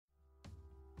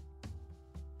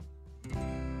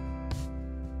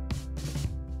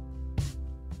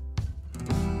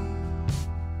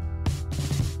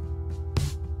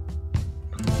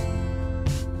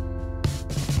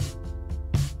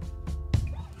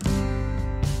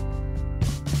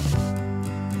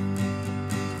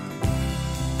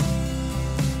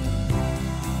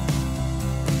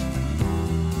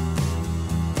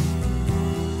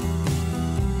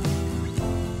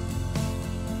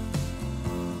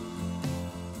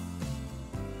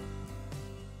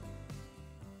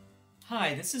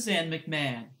Hi, this is Ann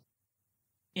McMan.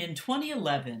 In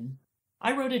 2011,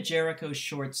 I wrote a Jericho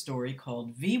short story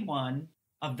called V1,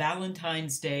 A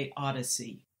Valentine's Day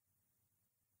Odyssey.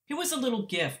 It was a little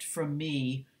gift from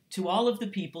me to all of the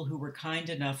people who were kind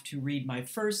enough to read my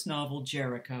first novel,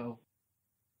 Jericho.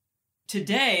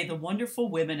 Today, the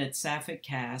wonderful women at Sapphic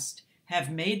Cast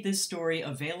have made this story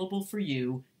available for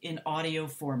you in audio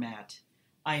format.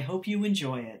 I hope you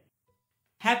enjoy it.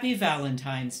 Happy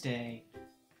Valentine's Day.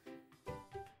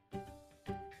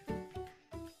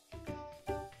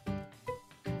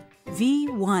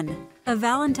 V1, A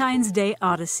Valentine's Day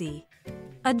Odyssey,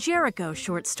 a Jericho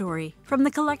short story from the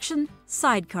collection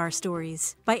Sidecar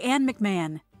Stories by Ann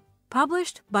McMan,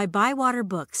 published by Bywater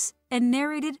Books and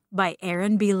narrated by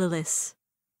Erin B. Lillis.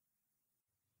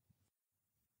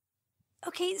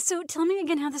 Okay, so tell me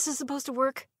again how this is supposed to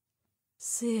work.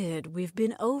 Sid, we've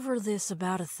been over this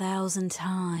about 1,000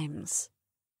 times.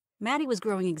 Maddie was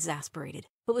growing exasperated,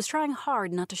 but was trying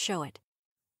hard not to show it.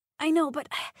 I know, but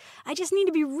I just need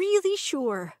to be really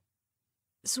sure.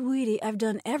 Sweetie, I've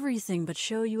done everything but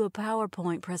show you a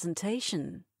PowerPoint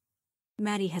presentation.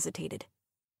 Maddie hesitated.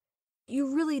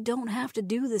 You really don't have to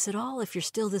do this at all if you're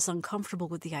still this uncomfortable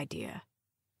with the idea.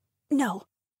 No.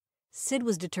 Sid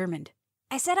was determined.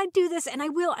 I said I'd do this, and I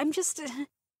will. I'm just...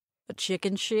 A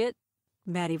chicken shit?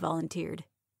 Maddie volunteered.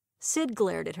 Sid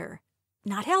glared at her.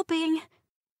 Not helping.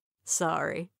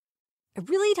 Sorry. I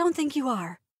really don't think you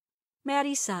are.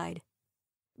 Maddie sighed.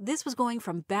 This was going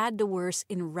from bad to worse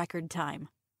in record time.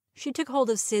 She took hold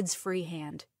of Sid's free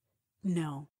hand.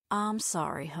 No, I'm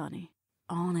sorry, honey.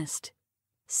 Honest.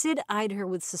 Sid eyed her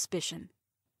with suspicion.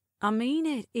 I mean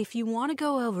it. If you want to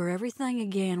go over everything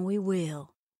again, we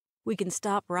will. We can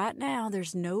stop right now.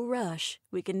 There's no rush.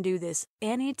 We can do this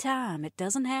any time. It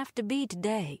doesn't have to be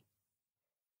today.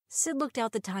 Sid looked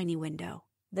out the tiny window.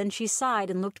 Then she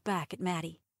sighed and looked back at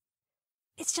Maddie.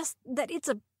 It's just that it's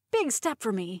a big step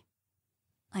for me.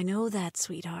 I know that,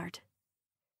 sweetheart.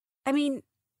 I mean,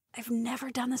 I've never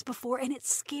done this before, and it's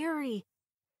scary.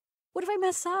 What if I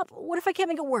mess up? What if I can't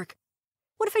make it work?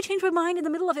 What if I change my mind in the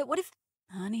middle of it? What if...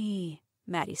 Honey,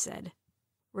 Maddie said.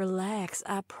 Relax,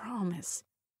 I promise.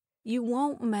 You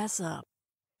won't mess up.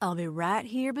 I'll be right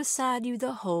here beside you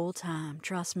the whole time,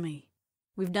 trust me.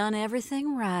 We've done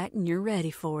everything right, and you're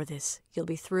ready for this. You'll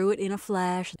be through it in a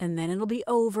flash, and then it'll be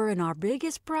over, and our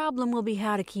biggest problem will be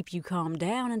how to keep you calmed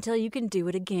down until you can do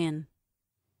it again.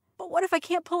 But what if I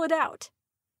can't pull it out?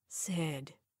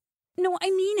 Sid. No,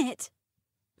 I mean it.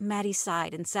 Maddie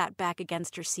sighed and sat back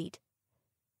against her seat.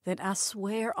 Then I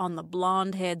swear on the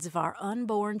blonde heads of our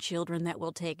unborn children that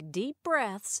we'll take deep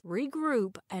breaths,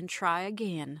 regroup, and try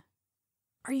again.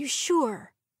 Are you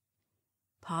sure?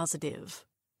 Positive.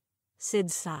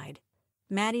 Sid sighed.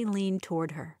 Maddie leaned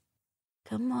toward her.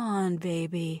 Come on,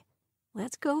 baby.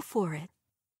 Let's go for it.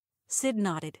 Sid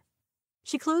nodded.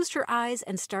 She closed her eyes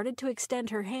and started to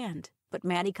extend her hand, but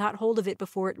Maddie caught hold of it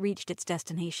before it reached its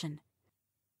destination.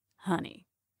 Honey,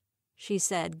 she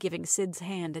said, giving Sid's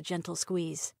hand a gentle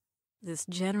squeeze. This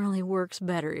generally works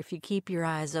better if you keep your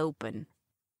eyes open.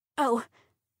 Oh,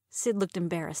 Sid looked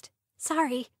embarrassed.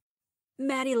 Sorry.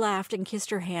 Maddie laughed and kissed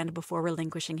her hand before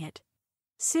relinquishing it.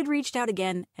 Sid reached out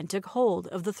again and took hold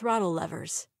of the throttle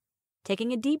levers.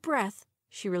 Taking a deep breath,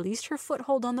 she released her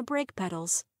foothold on the brake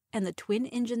pedals, and the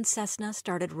twin-engine Cessna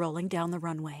started rolling down the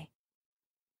runway.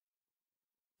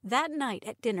 That night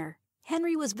at dinner,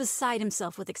 Henry was beside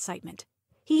himself with excitement.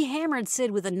 He hammered Sid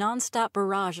with a nonstop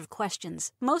barrage of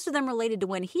questions, most of them related to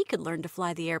when he could learn to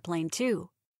fly the airplane,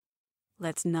 too.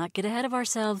 Let's not get ahead of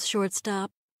ourselves, shortstop.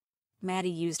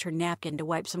 Maddie used her napkin to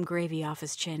wipe some gravy off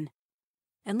his chin.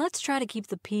 And let's try to keep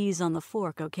the peas on the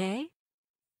fork, okay?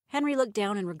 Henry looked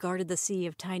down and regarded the sea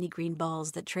of tiny green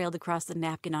balls that trailed across the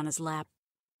napkin on his lap.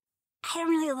 I don't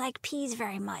really like peas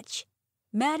very much.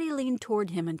 Maddie leaned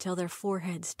toward him until their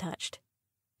foreheads touched.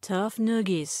 Tough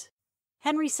noogies.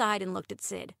 Henry sighed and looked at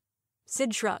Sid.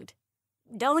 Sid shrugged.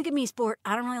 Don't look at me, sport.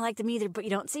 I don't really like them either, but you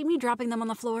don't see me dropping them on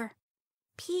the floor.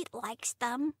 Pete likes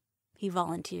them, he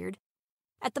volunteered.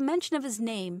 At the mention of his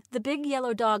name, the big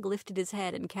yellow dog lifted his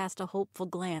head and cast a hopeful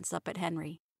glance up at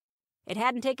Henry. It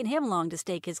hadn't taken him long to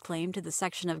stake his claim to the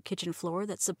section of kitchen floor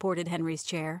that supported Henry's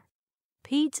chair.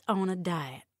 Pete's on a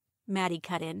diet, Maddie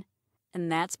cut in.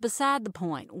 And that's beside the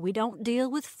point. We don't deal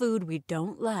with food we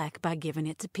don't like by giving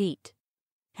it to Pete.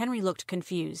 Henry looked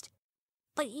confused.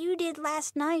 But you did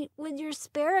last night with your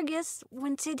asparagus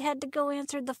when Sid had to go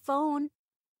answer the phone.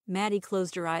 Maddie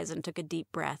closed her eyes and took a deep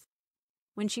breath.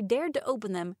 When she dared to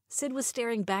open them, Sid was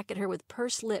staring back at her with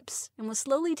pursed lips and was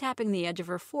slowly tapping the edge of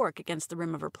her fork against the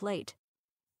rim of her plate.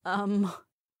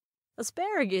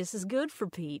 Asparagus is good for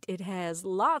Pete. It has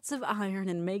lots of iron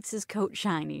and makes his coat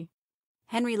shiny.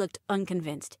 Henry looked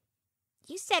unconvinced.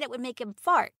 You said it would make him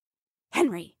fart.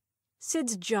 Henry!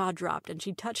 Sid's jaw dropped and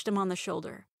she touched him on the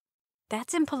shoulder.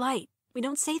 That's impolite. We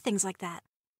don't say things like that.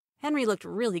 Henry looked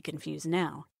really confused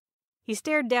now. He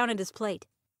stared down at his plate.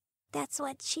 That's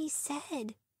what she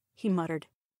said, he muttered.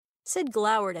 Sid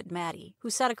glowered at Maddie, who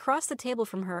sat across the table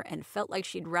from her and felt like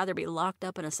she'd rather be locked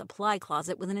up in a supply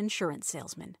closet with an insurance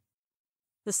salesman.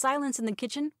 The silence in the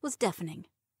kitchen was deafening.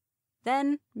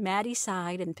 Then Maddie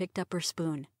sighed and picked up her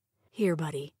spoon. Here,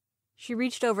 buddy. She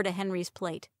reached over to Henry's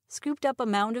plate, scooped up a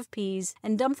mound of peas,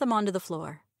 and dumped them onto the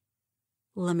floor.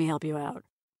 Let me help you out.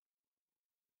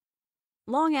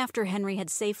 Long after Henry had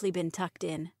safely been tucked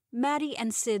in, Maddie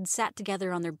and Sid sat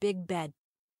together on their big bed,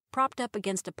 propped up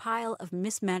against a pile of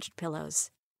mismatched pillows.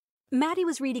 Maddie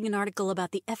was reading an article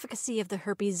about the efficacy of the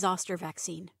herpes zoster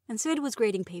vaccine, and Sid was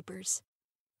grading papers.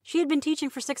 She had been teaching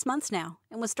for 6 months now,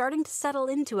 and was starting to settle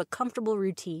into a comfortable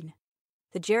routine.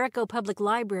 The Jericho Public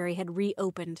Library had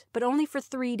reopened, but only for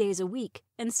 3 days a week,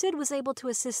 and Sid was able to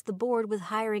assist the board with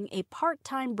hiring a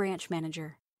part-time branch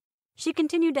manager. She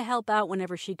continued to help out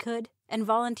whenever she could, and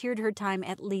volunteered her time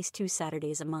at least 2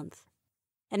 Saturdays a month.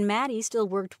 And Maddie still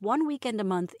worked 1 weekend a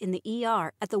month in the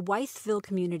ER at the Wytheville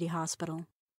Community Hospital.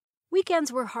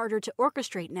 Weekends were harder to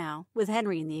orchestrate now, with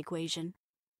Henry in the equation.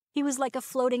 He was like a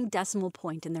floating decimal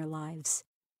point in their lives.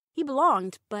 He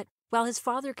belonged, but while his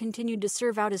father continued to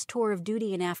serve out his tour of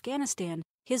duty in Afghanistan,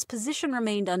 his position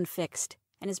remained unfixed,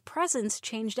 and his presence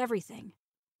changed everything.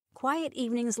 Quiet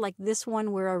evenings like this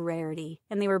one were a rarity,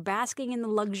 and they were basking in the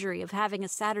luxury of having a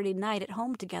Saturday night at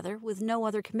home together with no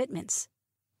other commitments.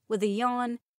 With a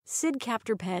yawn, Sid capped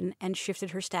her pen and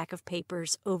shifted her stack of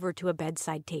papers over to a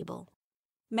bedside table.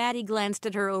 Maddie glanced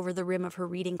at her over the rim of her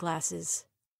reading glasses.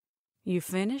 You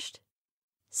finished?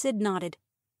 Sid nodded.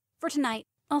 For tonight.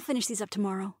 I'll finish these up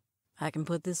tomorrow. I can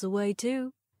put this away,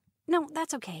 too. No,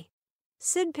 that's okay.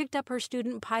 Sid picked up her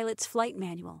student pilot's flight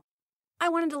manual. I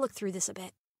wanted to look through this a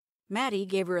bit. Maddie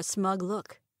gave her a smug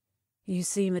look. You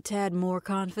seem a tad more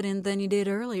confident than you did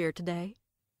earlier today.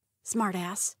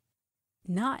 Smartass.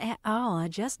 Not at all, I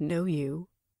just know you.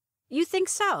 You think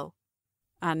so?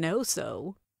 I know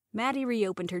so. Maddie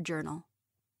reopened her journal.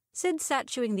 Sid sat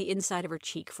chewing the inside of her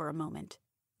cheek for a moment.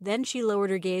 Then she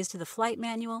lowered her gaze to the flight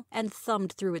manual and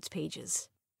thumbed through its pages.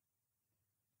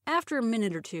 After a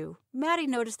minute or two, Maddie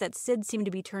noticed that Sid seemed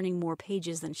to be turning more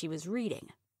pages than she was reading,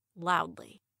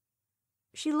 loudly.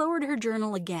 She lowered her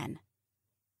journal again.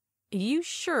 You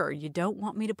sure you don't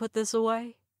want me to put this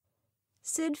away?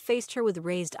 Sid faced her with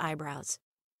raised eyebrows.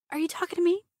 Are you talking to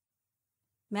me?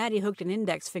 Maddie hooked an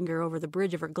index finger over the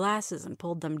bridge of her glasses and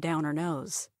pulled them down her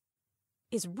nose.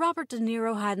 Is Robert De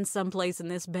Niro hiding someplace in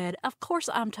this bed? Of course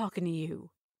I'm talking to you.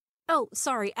 Oh,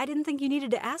 sorry, I didn't think you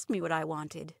needed to ask me what I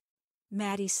wanted.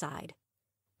 Maddie sighed.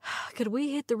 Could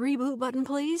we hit the reboot button,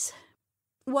 please?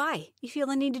 Why? You feel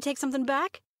the need to take something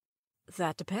back?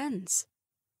 That depends.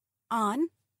 On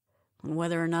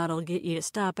whether or not I'll get you to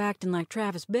stop acting like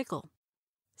Travis Bickle.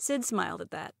 Sid smiled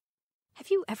at that. Have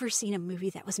you ever seen a movie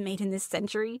that was made in this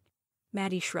century?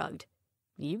 Maddie shrugged.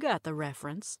 You got the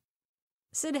reference.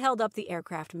 Sid held up the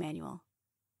aircraft manual.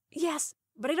 Yes,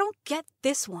 but I don't get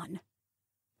this one.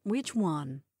 Which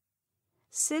one?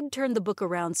 Sid turned the book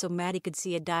around so Maddie could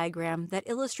see a diagram that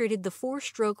illustrated the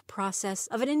 4-stroke process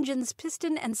of an engine's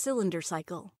piston and cylinder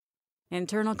cycle.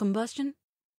 Internal combustion?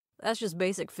 That's just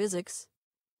basic physics.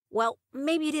 Well,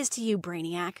 maybe it is to you,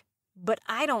 Brainiac, but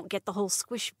I don't get the whole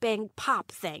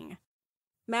squish-bang-pop thing.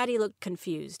 Maddie looked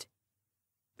confused.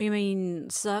 You mean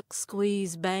suck,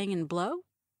 squeeze, bang, and blow?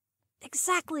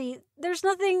 Exactly. There's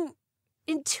nothing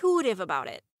intuitive about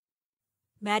it.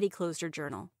 Maddie closed her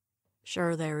journal.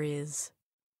 Sure there is.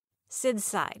 Sid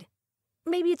sighed.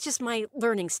 Maybe it's just my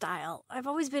learning style. I've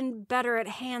always been better at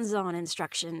hands-on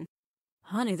instruction.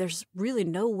 Honey, there's really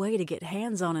no way to get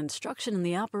hands-on instruction in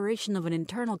the operation of an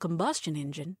internal combustion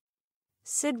engine.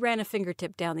 Sid ran a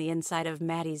fingertip down the inside of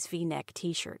Maddie's V-neck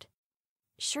t-shirt.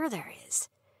 Sure there is.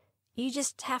 You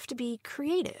just have to be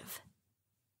creative.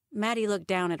 Maddie looked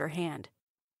down at her hand.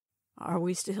 Are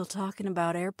we still talking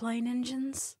about airplane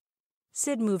engines?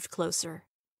 Sid moved closer.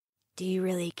 Do you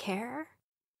really care?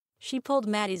 She pulled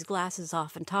Maddie's glasses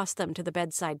off and tossed them to the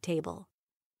bedside table.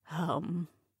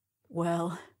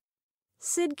 Well...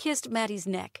 Sid kissed Maddie's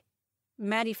neck.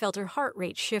 Maddie felt her heart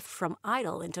rate shift from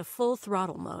idle into full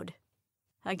throttle mode.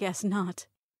 I guess not.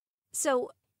 So,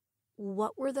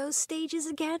 what were those stages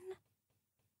again?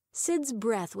 Sid's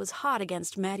breath was hot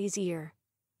against Maddie's ear.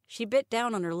 She bit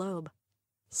down on her lobe.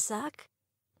 Suck?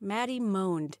 Maddie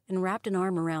moaned and wrapped an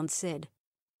arm around Sid.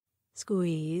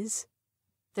 Squeeze.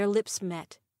 Their lips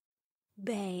met.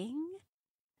 Bang?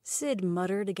 Sid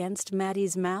muttered against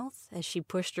Maddie's mouth as she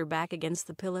pushed her back against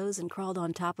the pillows and crawled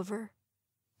on top of her.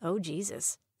 Oh,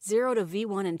 Jesus. 0 to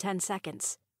V1 in 10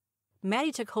 seconds.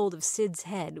 Maddie took hold of Sid's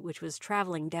head, which was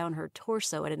traveling down her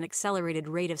torso at an accelerated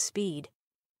rate of speed.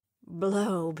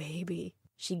 Blow, baby,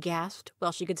 she gasped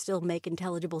while she could still make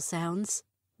intelligible sounds.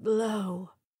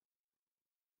 Blow.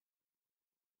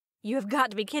 You have got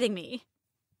to be kidding me.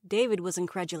 David was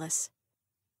incredulous.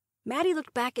 Maddie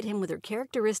looked back at him with her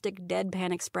characteristic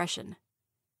deadpan expression.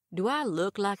 Do I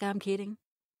look like I'm kidding?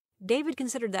 David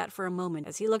considered that for a moment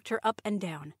as he looked her up and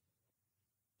down.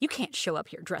 You can't show up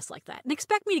here dressed like that and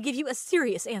expect me to give you a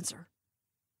serious answer.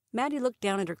 Maddie looked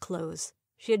down at her clothes.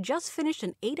 She had just finished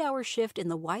an 8-hour shift in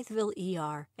the Wytheville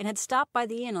ER and had stopped by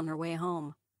the inn on her way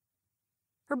home.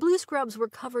 Her blue scrubs were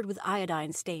covered with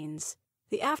iodine stains,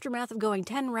 the aftermath of going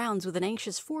 10 rounds with an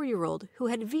anxious 4-year-old who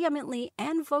had vehemently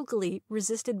and vocally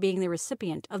resisted being the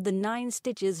recipient of the 9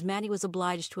 stitches Maddie was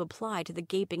obliged to apply to the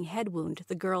gaping head wound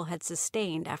the girl had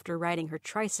sustained after riding her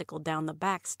tricycle down the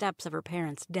back steps of her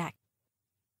parents' deck.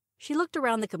 She looked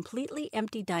around the completely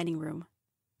empty dining room.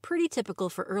 Pretty typical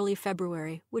for early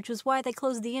February, which was why they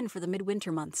closed the inn for the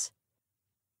midwinter months.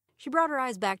 She brought her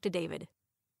eyes back to David.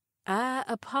 I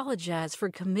apologize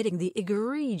for committing the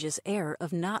egregious error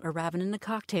of not arriving in a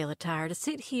cocktail attire to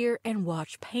sit here and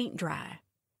watch paint dry.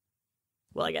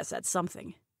 Well, I guess that's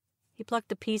something. He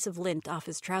plucked a piece of lint off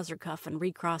his trouser cuff and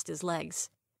recrossed his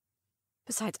legs.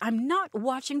 Besides, I'm not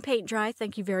watching paint dry,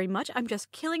 thank you very much. I'm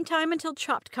just killing time until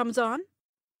Chopped comes on.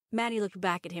 Maddie looked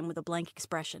back at him with a blank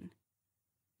expression.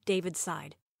 David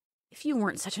sighed. If you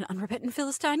weren't such an unrepentant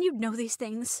Philistine, you'd know these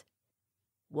things.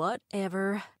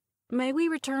 Whatever. May we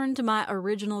return to my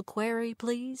original query,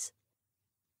 please?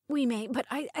 We may, but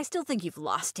I still think you've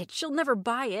lost it. She'll never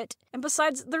buy it. And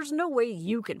besides, there's no way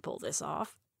you can pull this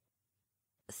off.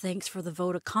 Thanks for the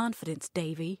vote of confidence,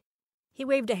 Davy. He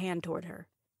waved a hand toward her.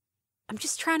 I'm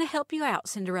just trying to help you out,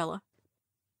 Cinderella.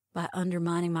 By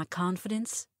undermining my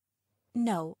confidence?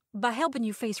 No, by helping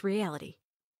you face reality.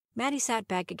 Maddie sat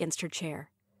back against her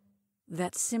chair.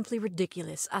 That's simply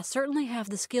ridiculous. I certainly have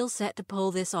the skill set to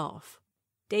pull this off.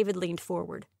 David leaned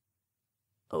forward.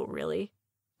 Oh, really?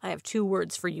 I have 2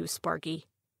 words for you, Sparky.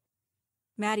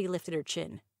 Maddie lifted her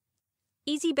chin.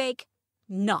 Easy bake,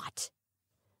 not.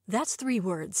 That's 3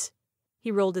 words.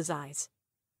 He rolled his eyes.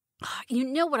 You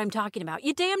know what I'm talking about.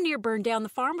 You damn near burned down the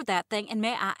farm with that thing, and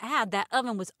may I add, that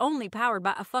oven was only powered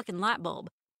by a fucking light bulb.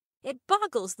 It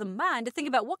boggles the mind to think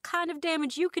about what kind of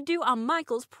damage you could do on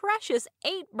Michael's precious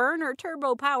 8-burner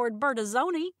turbo-powered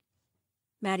Bertazzoni.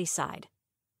 Maddie sighed.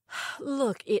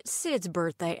 Look, it's Sid's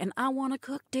birthday, and I want to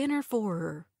cook dinner for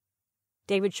her.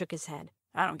 David shook his head.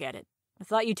 I don't get it. I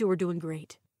thought you 2 were doing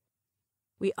great.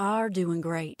 We are doing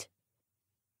great.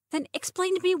 Then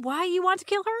explain to me why you want to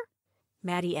kill her?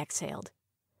 Maddie exhaled.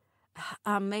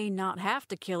 I may not have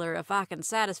to kill her if I can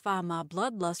satisfy my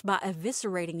bloodlust by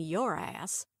eviscerating your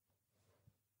ass.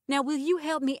 Now, will you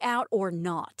help me out or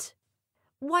not?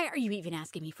 Why are you even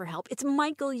asking me for help? It's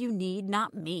Michael you need,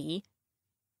 not me.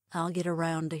 I'll get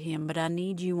around to him, but I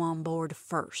need you on board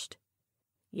first.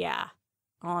 Yeah,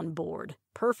 on board.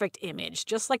 Perfect image,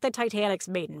 just like the Titanic's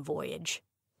maiden voyage.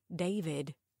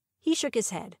 David. He shook his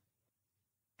head.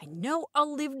 I know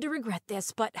I'll live to regret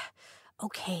this, but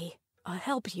okay, I'll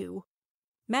help you.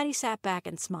 Maddie sat back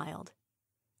and smiled.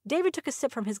 David took a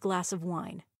sip from his glass of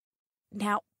wine.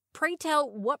 Now, pray tell,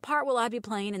 what part will I be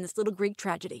playing in this little Greek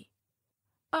tragedy?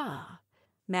 Ah,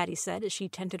 Maddie said as she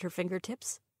tented her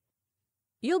fingertips.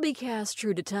 You'll be cast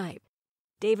true to type.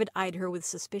 David eyed her with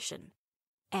suspicion.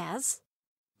 As?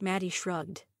 Maddie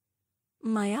shrugged.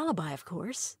 My alibi, of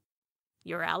course.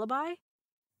 Your alibi?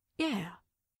 Yeah.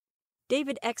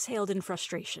 David exhaled in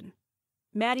frustration.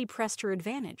 Maddie pressed her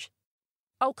advantage.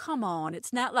 Oh, come on,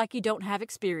 it's not like you don't have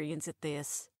experience at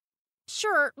this.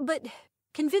 Sure, but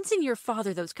convincing your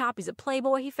father those copies of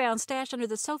Playboy he found stashed under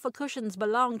the sofa cushions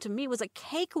belonged to me was a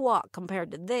cakewalk compared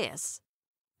to this.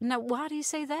 Now, why do you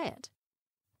say that?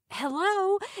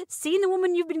 Hello? Seen the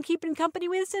woman you've been keeping company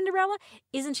with, Cinderella?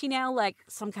 Isn't she now like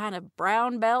some kind of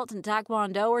brown belt in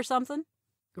Taekwondo or something?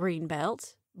 Green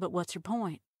belt? But what's your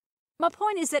point? My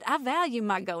point is that I value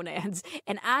my gonads,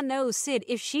 and I know, Sid,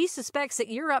 if she suspects that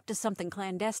you're up to something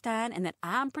clandestine and that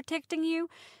I'm protecting you,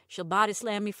 she'll body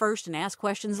slam me first and ask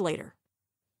questions later.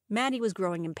 Maddie was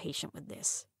growing impatient with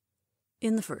this.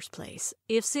 In the first place,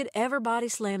 if Sid ever body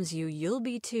slams you, you'll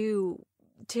be too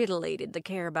titillated to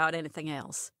care about anything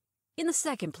else. In the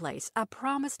second place, I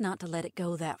promise not to let it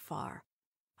go that far.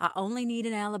 I only need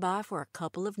an alibi for a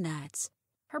couple of nights.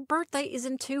 Her birthday is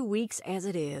in 2 weeks as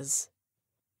it is.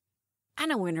 I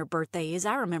know when her birthday is.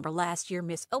 I remember last year,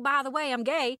 Miss... Oh, by the way, I'm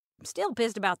gay. I'm still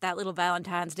pissed about that little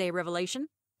Valentine's Day revelation.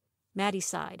 Maddie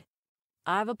sighed.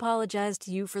 I've apologized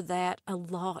to you for that a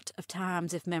lot of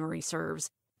times, if memory serves.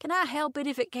 Can I help it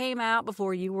if it came out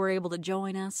before you were able to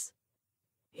join us?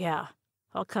 Yeah,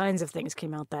 all kinds of things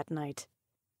came out that night.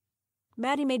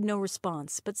 Maddie made no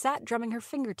response, but sat drumming her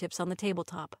fingertips on the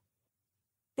tabletop.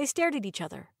 They stared at each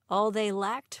other. All they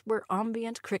lacked were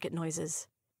ambient cricket noises.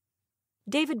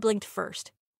 David blinked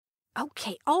first.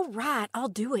 Okay, all right, I'll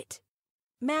do it.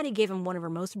 Maddie gave him one of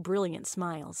her most brilliant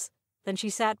smiles. Then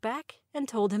she sat back and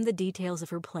told him the details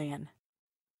of her plan.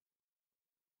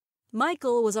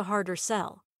 Michael was a harder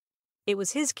sell. It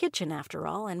was his kitchen, after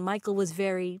all, and Michael was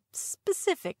very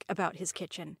specific about his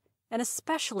kitchen, and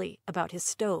especially about his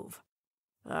stove.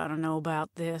 I don't know about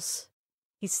this,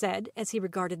 he said as he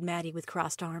regarded Maddie with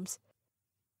crossed arms.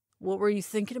 What were you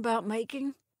thinking about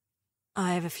making?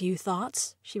 I have a few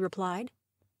thoughts, she replied.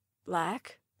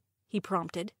 Black? He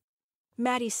prompted.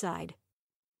 Maddie sighed.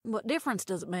 What difference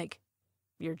does it make?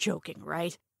 You're joking,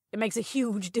 right? It makes a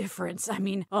huge difference. I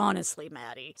mean, honestly,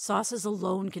 Maddie, sauces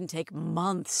alone can take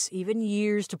months, even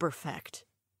years to perfect.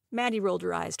 Maddie rolled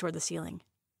her eyes toward the ceiling.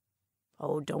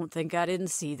 Oh, don't think I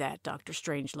didn't see that, Dr.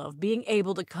 Strangelove. Being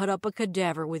able to cut up a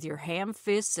cadaver with your ham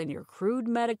fists and your crude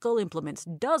medical implements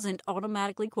doesn't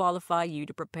automatically qualify you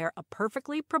to prepare a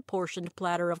perfectly proportioned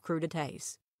platter of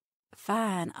crudités.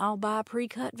 Fine, I'll buy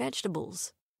pre-cut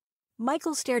vegetables.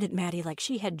 Michael stared at Maddie like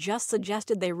she had just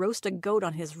suggested they roast a goat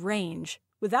on his range,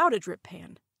 without a drip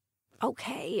pan.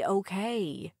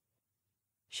 Okay,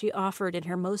 she offered in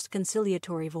her most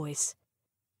conciliatory voice.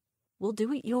 We'll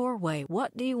do it your way.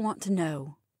 What do you want to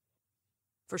know?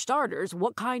 For starters,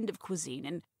 what kind of cuisine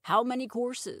and how many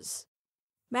courses?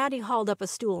 Maddie hauled up a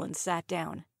stool and sat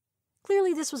down.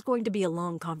 Clearly this was going to be a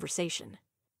long conversation.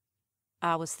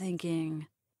 I was thinking...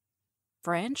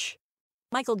 French?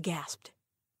 Michael gasped.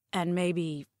 And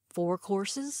maybe 4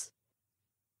 courses?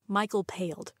 Michael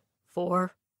paled.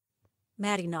 4?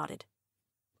 Maddie nodded.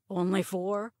 Only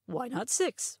 4? Why not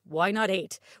 6? Why not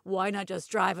 8? Why not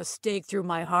just drive a stake through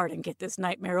my heart and get this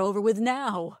nightmare over with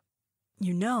now?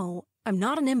 You know, I'm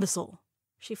not an imbecile.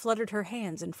 She fluttered her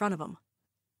hands in front of him.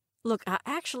 Look, I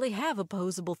actually have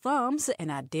opposable thumbs, and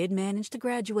I did manage to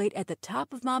graduate at the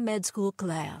top of my med school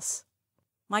class.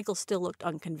 Michael still looked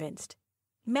unconvinced.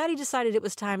 Maddie decided it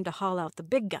was time to haul out the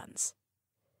big guns.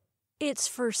 It's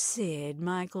for Sid,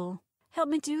 Michael. Help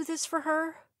me do this for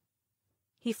her?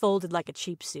 He folded like a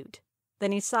cheap suit.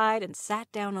 Then he sighed and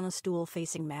sat down on a stool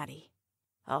facing Maddie.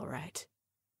 All right,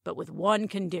 but with one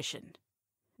condition.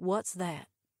 What's that?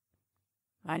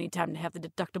 I need time to have the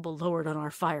deductible lowered on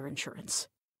our fire insurance.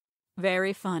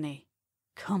 Very funny.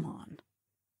 Come on.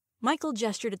 Michael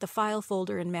gestured at the file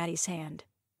folder in Maddie's hand.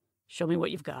 Show me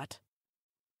what you've got.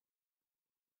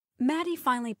 Maddie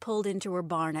finally pulled into her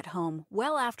barn at home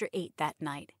well after 8 that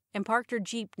night and parked her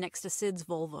Jeep next to Sid's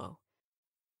Volvo.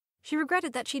 She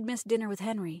regretted that she'd missed dinner with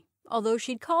Henry, although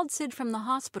she'd called Sid from the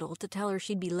hospital to tell her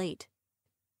she'd be late.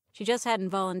 She just hadn't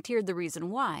volunteered the reason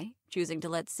why, choosing to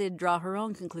let Sid draw her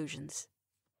own conclusions.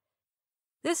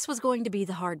 This was going to be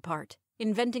the hard part,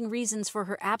 inventing reasons for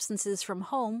her absences from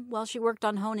home while she worked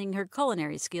on honing her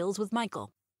culinary skills with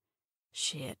Michael.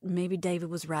 Shit, maybe David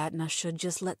was right and I should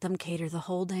just let them cater the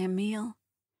whole damn meal.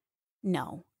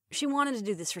 No, she wanted to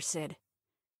do this for Sid.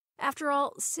 After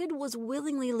all, Sid was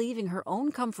willingly leaving her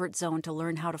own comfort zone to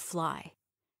learn how to fly.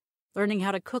 Learning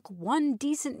how to cook one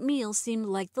decent meal seemed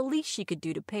like the least she could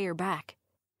do to pay her back.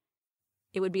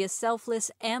 It would be a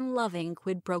selfless and loving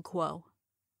quid pro quo.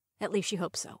 At least she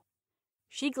hoped so.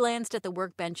 She glanced at the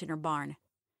workbench in her barn.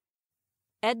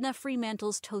 Edna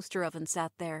Fremantle's toaster oven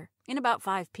sat there, in about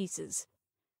 5 pieces.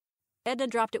 Edna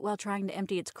dropped it while trying to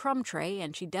empty its crumb tray,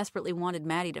 and she desperately wanted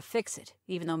Maddie to fix it,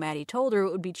 even though Maddie told her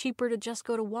it would be cheaper to just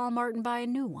go to Walmart and buy a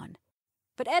new one.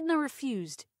 But Edna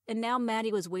refused, and now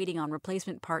Maddie was waiting on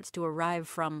replacement parts to arrive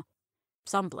from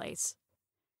someplace.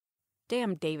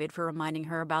 Damn David for reminding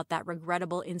her about that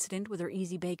regrettable incident with her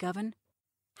Easy Bake Oven.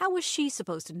 How was she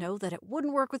supposed to know that it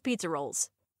wouldn't work with pizza rolls?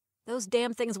 Those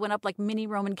damn things went up like mini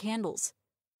Roman candles.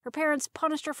 Her parents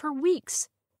punished her for weeks.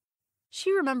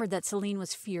 She remembered that Celine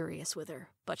was furious with her,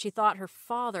 but she thought her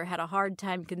father had a hard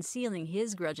time concealing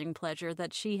his grudging pleasure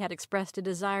that she had expressed a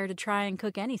desire to try and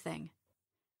cook anything.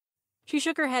 She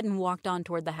shook her head and walked on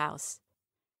toward the house.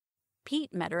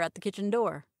 Pete met her at the kitchen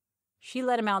door. She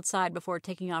let him outside before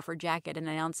taking off her jacket and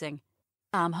announcing,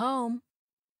 I'm home.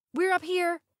 We're up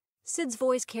here. Sid's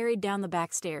voice carried down the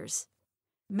back stairs.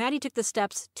 Maddie took the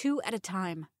steps 2 at a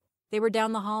time. They were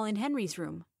down the hall in Henry's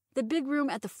room, the big room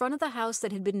at the front of the house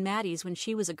that had been Maddie's when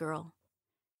she was a girl.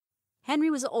 Henry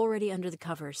was already under the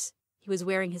covers. He was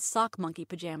wearing his sock monkey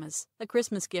pajamas, a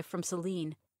Christmas gift from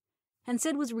Celine, and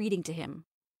Sid was reading to him.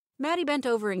 Maddie bent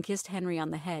over and kissed Henry on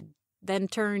the head, then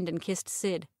turned and kissed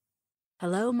Sid.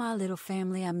 "Hello, my little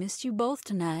family. I missed you both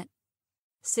tonight."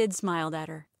 Sid smiled at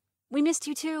her. "We missed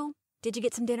you too. Did you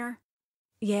get some dinner?"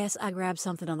 "Yes, I grabbed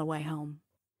something on the way home."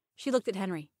 She looked at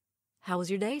Henry. "How was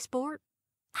your day, sport?"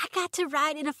 "I got to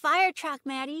ride in a fire truck,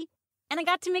 Maddie, and I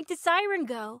got to make the siren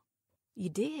go." "You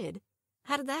did?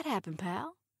 How did that happen,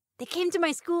 pal?" "They came to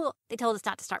my school. They told us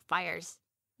not to start fires."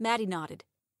 Maddie nodded.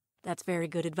 "That's very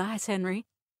good advice, Henry.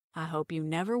 I hope you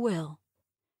never will."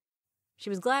 She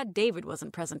was glad David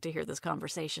wasn't present to hear this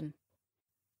conversation.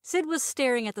 Sid was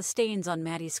staring at the stains on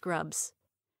Maddie's scrubs.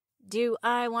 "Do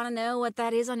I want to know what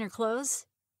that is on your clothes?"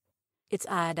 "It's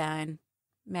iodine,"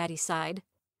 Maddie sighed.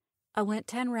 "I went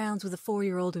 10 rounds with a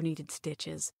 4-year-old who needed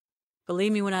stitches.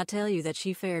 Believe me when I tell you that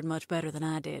she fared much better than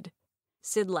I did."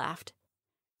 Sid laughed.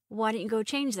 "Why don't you go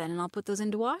change then, and I'll put those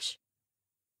in to wash?"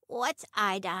 "What's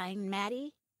iodine,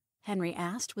 Maddie?" Henry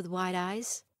asked with wide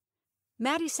eyes.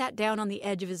 Maddie sat down on the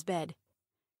edge of his bed.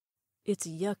 "It's a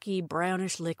yucky,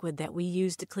 brownish liquid that we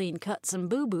use to clean cuts and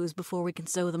boo-boos before we can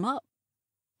sew them up."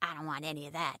 "I don't want any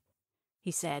of that,"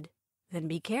 he said. "Then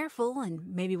be careful, and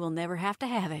maybe we'll never have to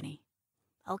have any."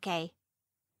 "Okay."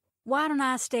 "Why don't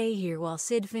I stay here while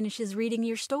Sid finishes reading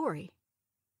your story?"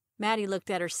 Maddie looked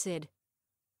at her Sid.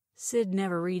 "Sid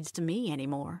never reads to me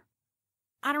anymore."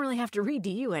 "I don't really have to read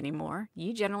to you anymore.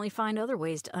 You generally find other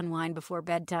ways to unwind before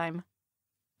bedtime."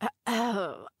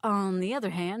 On the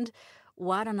other hand,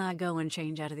 why don't I go and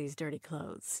change out of these dirty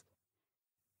clothes?"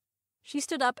 She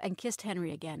stood up and kissed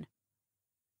Henry again.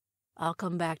 "I'll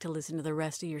come back to listen to the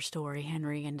rest of your story,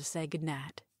 Henry, and to say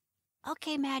goodnight."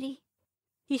 "Okay, Maddie."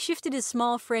 He shifted his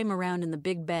small frame around in the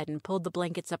big bed and pulled the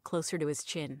blankets up closer to his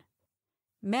chin.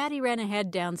 Maddie ran a head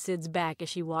down Sid's back as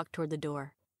she walked toward the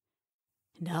door.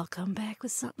 "And I'll come back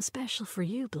with something special for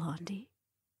you, Blondie,"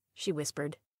 she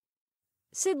whispered.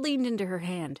 Sid leaned into her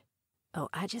hand. "Oh,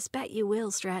 I just bet you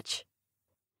will, Stretch."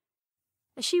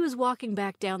 As she was walking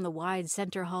back down the wide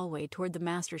center hallway toward the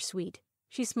master suite,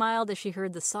 she smiled as she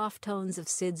heard the soft tones of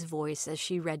Sid's voice as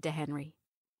she read to Henry.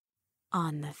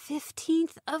 "On the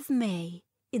 15th of May,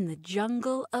 in the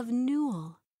jungle of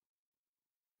Newell."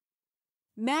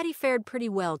 Maddie fared pretty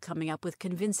well coming up with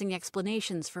convincing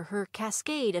explanations for her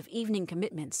cascade of evening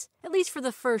commitments, at least for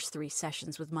the first 3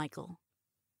 sessions with Michael.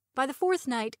 By the 4th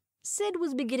night, Sid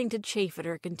was beginning to chafe at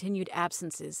her continued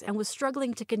absences and was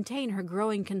struggling to contain her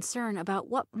growing concern about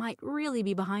what might really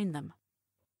be behind them.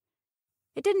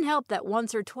 It didn't help that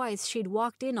once or twice she'd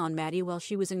walked in on Maddie while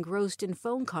she was engrossed in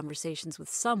phone conversations with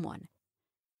someone,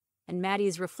 and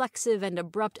Maddie's reflexive and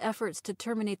abrupt efforts to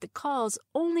terminate the calls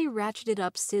only ratcheted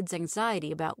up Sid's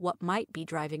anxiety about what might be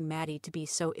driving Maddie to be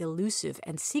so elusive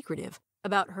and secretive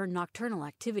about her nocturnal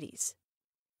activities.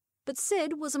 But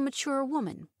Sid was a mature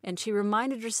woman, and she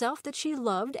reminded herself that she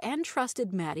loved and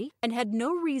trusted Maddie and had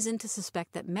no reason to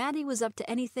suspect that Maddie was up to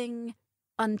anything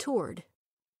untoward.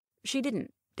 She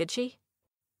didn't, did she?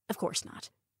 Of course not.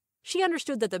 She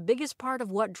understood that the biggest part of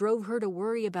what drove her to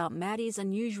worry about Maddie's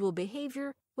unusual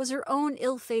behavior was her own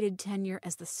ill-fated tenure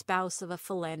as the spouse of a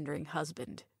philandering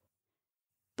husband.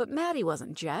 But Maddie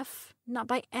wasn't Jeff, not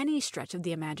by any stretch of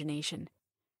the imagination.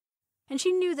 And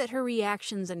she knew that her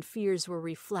reactions and fears were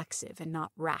reflexive and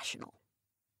not rational.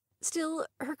 Still,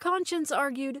 her conscience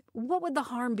argued, what would the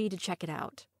harm be to check it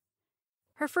out?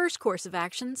 Her first course of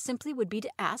action simply would be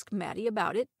to ask Maddie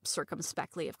about it,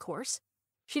 circumspectly, of course.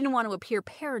 She didn't want to appear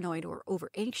paranoid or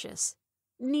over-anxious.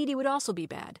 Needy would also be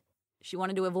bad. She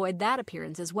wanted to avoid that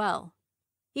appearance as well,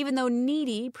 even though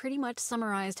needy pretty much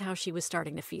summarized how she was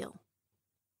starting to feel.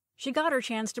 She got her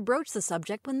chance to broach the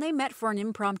subject when they met for an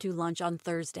impromptu lunch on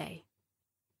Thursday.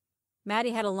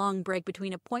 Maddie had a long break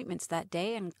between appointments that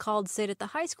day and called Sid at the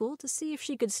high school to see if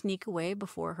she could sneak away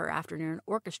before her afternoon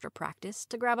orchestra practice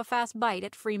to grab a fast bite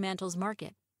at Fremantle's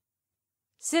Market.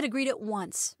 Sid agreed at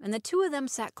once, and the two of them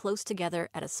sat close together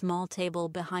at a small table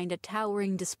behind a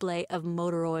towering display of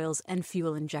motor oils and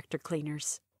fuel injector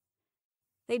cleaners.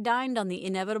 They dined on the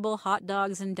inevitable hot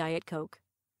dogs and Diet Coke.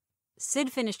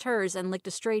 Sid finished hers and licked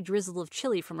a stray drizzle of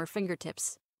chili from her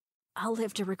fingertips. "I'll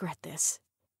live to regret this."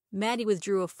 Maddie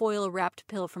withdrew a foil-wrapped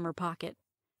pill from her pocket.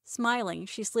 Smiling,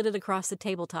 she slid it across the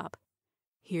tabletop.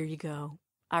 "Here you go.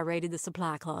 I raided the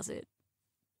supply closet."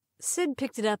 Sid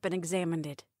picked it up and examined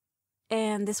it.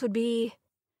 "And this would be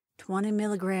 20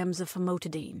 milligrams of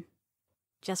famotidine."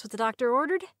 "Just what the doctor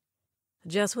ordered?"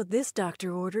 "Just what this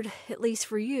doctor ordered, at least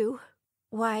for you."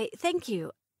 "Why, thank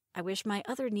you. I wish my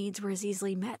other needs were as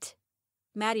easily met."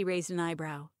 Maddie raised an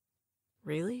eyebrow.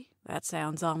 "Really? That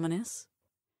sounds ominous."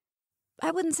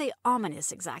 "I wouldn't say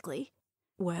ominous exactly.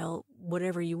 Well,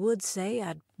 whatever you would say,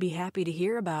 I'd be happy to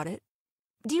hear about it.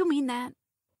 Do you mean that?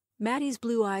 Maddie's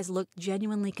blue eyes looked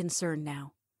genuinely concerned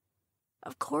now.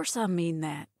 Of course I mean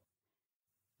that.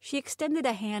 She extended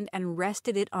a hand and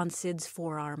rested it on Sid's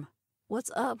forearm. What's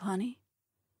up, honey?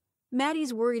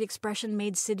 Maddie's worried expression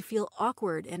made Sid feel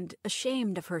awkward and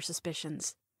ashamed of her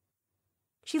suspicions.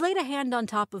 She laid a hand on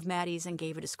top of Maddie's and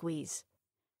gave it a squeeze.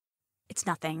 It's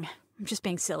nothing. I'm just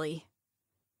being silly.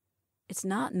 It's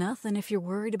not nothing if you're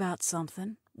worried about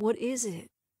something. What is it?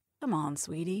 Come on,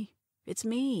 sweetie. It's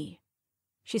me.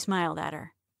 She smiled at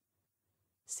her.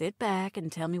 Sit back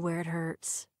and tell me where it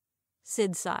hurts.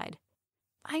 Sid sighed.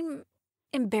 I'm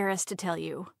embarrassed to tell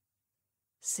you.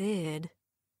 Sid.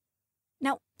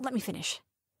 No, let me finish.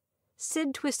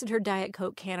 Sid twisted her Diet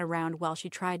Coke can around while she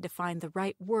tried to find the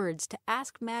right words to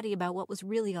ask Maddie about what was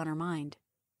really on her mind.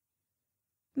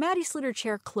 Maddie slid her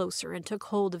chair closer and took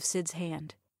hold of Sid's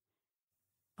hand.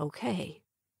 Okay.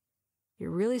 You're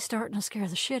really starting to scare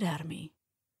the shit out of me.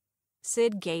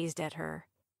 Sid gazed at her.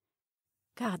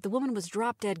 God, the woman was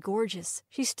drop-dead gorgeous.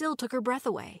 She still took her breath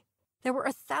away. There were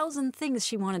 1,000 things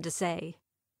she wanted to say.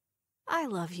 I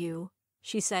love you,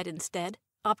 she said instead,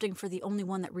 opting for the only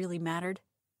one that really mattered.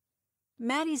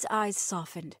 Maddie's eyes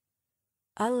softened.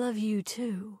 I love you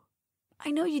too.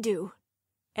 I know you do.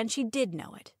 And she did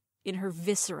know it, in her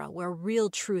viscera where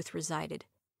real truth resided.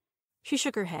 She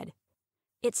shook her head.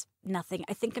 It's nothing.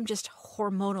 I think I'm just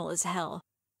hormonal as hell.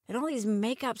 And all these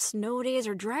make-up snow days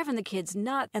are driving the kids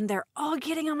nuts, and they're all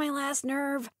getting on my last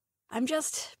nerve. I'm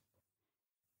just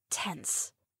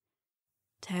tense.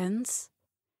 Tense?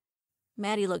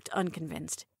 Maddie looked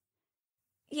unconvinced.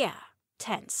 Yeah,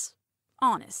 tense.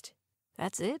 Honest.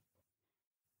 That's it?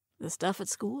 The stuff at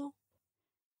school?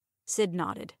 Sid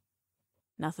nodded.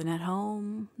 Nothing at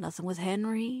home, nothing with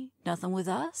Henry, nothing with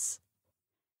us?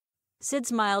 Sid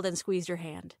smiled and squeezed her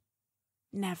hand.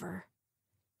 Never.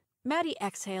 Maddie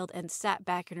exhaled and sat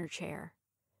back in her chair.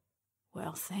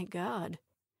 Well, thank God.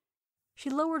 She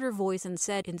lowered her voice and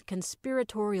said in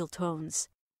conspiratorial tones,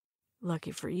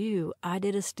 Lucky for you, I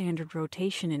did a standard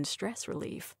rotation in stress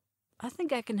relief. I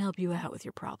think I can help you out with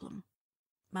your problem.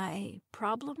 My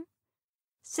problem?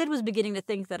 Sid was beginning to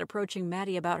think that approaching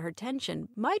Maddie about her tension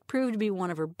might prove to be one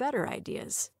of her better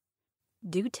ideas.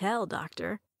 Do tell,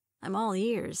 Doctor. I'm all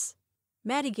ears.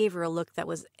 Maddie gave her a look that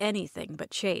was anything but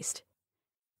chaste.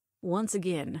 Once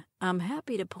again, I'm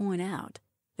happy to point out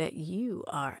that you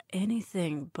are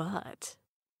anything but.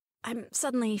 I'm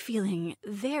suddenly feeling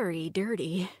very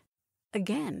dirty.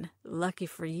 Again, lucky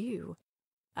for you.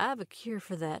 I have a cure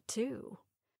for that, too.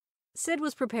 Sid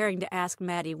was preparing to ask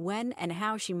Maddie when and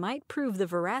how she might prove the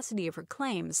veracity of her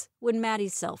claims when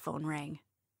Maddie's cell phone rang.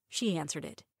 She answered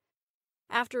it.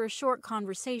 After a short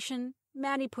conversation,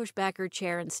 Maddie pushed back her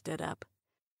chair and stood up.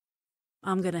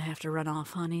 I'm gonna have to run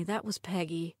off, honey. That was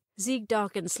Peggy. Zeke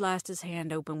Dawkins sliced his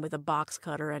hand open with a box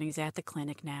cutter and he's at the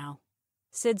clinic now.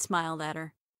 Sid smiled at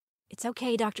her. It's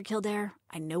okay, Dr. Kildare.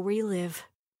 I know where you live.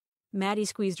 Maddie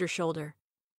squeezed her shoulder.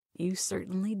 You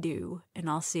certainly do, and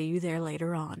I'll see you there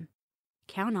later on.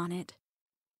 Count on it.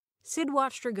 Sid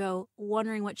watched her go,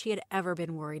 wondering what she had ever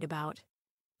been worried about.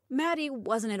 Maddie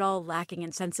wasn't at all lacking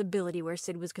in sensibility where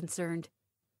Sid was concerned.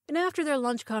 And after their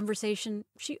lunch conversation,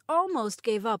 she almost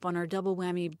gave up on her double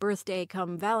whammy birthday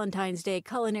come Valentine's Day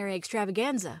culinary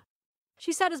extravaganza.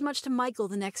 She said as much to Michael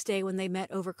the next day when they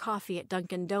met over coffee at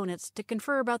Dunkin' Donuts to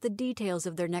confer about the details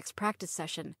of their next practice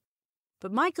session.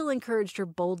 But Michael encouraged her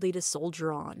boldly to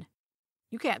soldier on.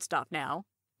 You can't stop now,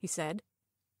 he said.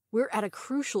 We're at a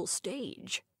crucial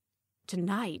stage.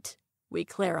 Tonight, we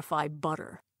clarify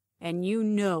butter, and you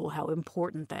know how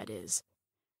important that is.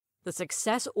 The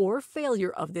success or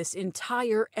failure of this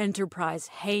entire enterprise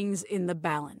hangs in the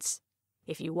balance.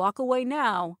 If you walk away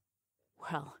now,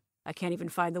 well, I can't even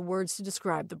find the words to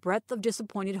describe the breadth of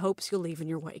disappointed hopes you'll leave in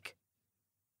your wake.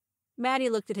 Maddie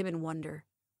looked at him in wonder.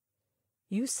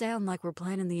 You sound like we're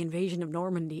planning the invasion of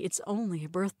Normandy. It's only a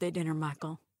birthday dinner,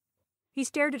 Michael. He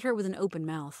stared at her with an open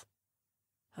mouth.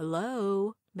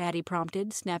 Hello, Maddie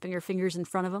prompted, snapping her fingers in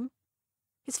front of him.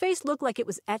 His face looked like it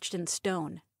was etched in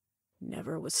stone.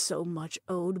 Never was so much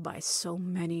owed by so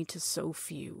many to so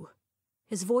few.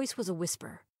 His voice was a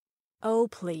whisper. Oh,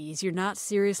 please, you're not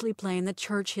seriously playing the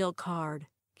Churchill card.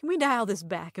 Can we dial this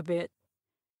back a bit?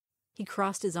 He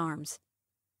crossed his arms.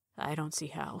 I don't see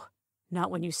how. Not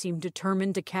when you seem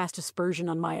determined to cast aspersion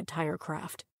on my entire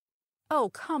craft. Oh,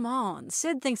 come on.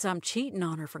 Sid thinks I'm cheating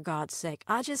on her, for God's sake.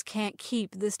 I just can't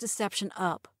keep this deception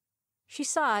up. She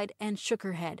sighed and shook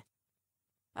her head.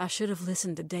 I should have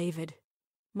listened to David.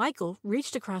 Michael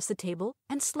reached across the table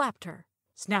and slapped her.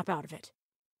 Snap out of it.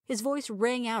 His voice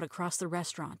rang out across the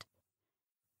restaurant.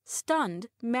 Stunned,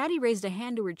 Maddie raised a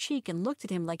hand to her cheek and looked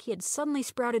at him like he had suddenly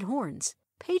sprouted horns.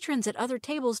 Patrons at other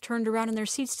tables turned around in their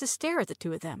seats to stare at the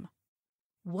two of them.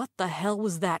 "What the hell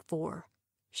was that for?"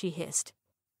 she hissed.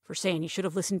 "For saying you should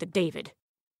have listened to David."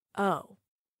 "Oh."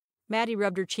 Maddie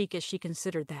rubbed her cheek as she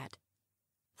considered that.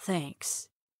 "Thanks.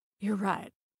 You're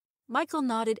right." Michael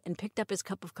nodded and picked up his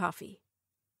cup of coffee.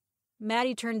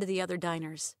 Maddie turned to the other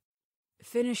diners.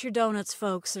 "Finish your donuts,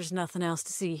 folks. There's nothing else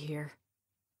to see here."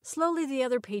 Slowly, the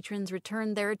other patrons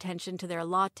returned their attention to their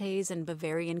lattes and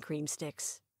Bavarian cream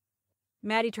sticks.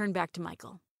 Maddie turned back to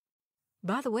Michael.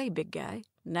 "By the way, big guy,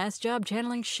 nice job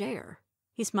channeling Cher."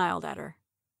 He smiled at her.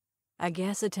 "I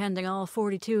guess attending all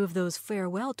 42 of those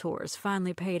farewell tours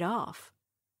finally paid off."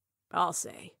 "I'll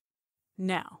say.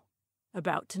 Now,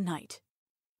 about tonight."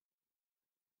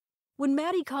 When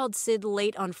Maddie called Sid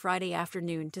late on Friday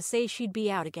afternoon to say she'd be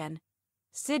out again,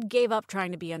 Sid gave up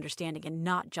trying to be understanding and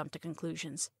not jump to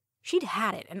conclusions. She'd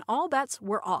had it, and all bets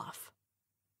were off.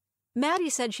 Maddie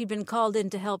said she'd been called in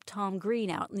to help Tom Green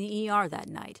out in the ER that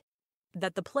night,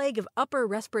 that the plague of upper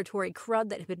respiratory crud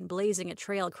that had been blazing a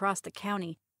trail across the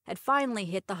county had finally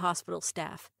hit the hospital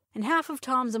staff, and half of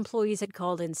Tom's employees had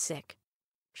called in sick.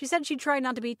 She said she'd try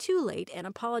not to be too late and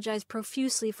apologized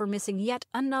profusely for missing yet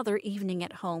another evening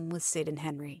at home with Sid and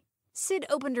Henry. Sid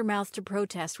opened her mouth to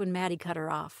protest when Maddie cut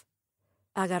her off.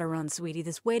 "I gotta run, sweetie.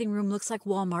 This waiting room looks like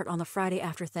Walmart on the Friday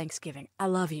after Thanksgiving. I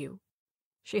love you."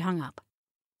 She hung up.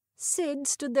 Sid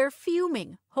stood there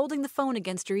fuming, holding the phone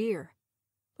against her ear.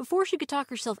 Before she could talk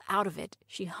herself out of it,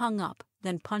 she hung up,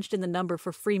 then punched in the number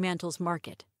for Fremantle's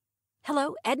Market.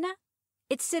 "Hello, Edna?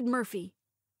 It's Sid Murphy.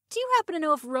 Do you happen to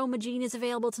know if Roma Jean is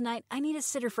available tonight? I need a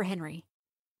sitter for Henry."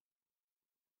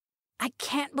 "I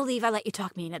can't believe I let you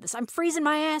talk me into this. I'm freezing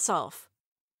my ass off."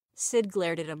 Sid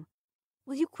glared at him.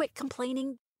 "Will you quit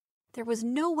complaining? There was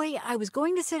no way I was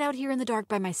going to sit out here in the dark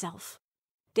by myself."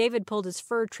 David pulled his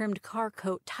fur-trimmed car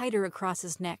coat tighter across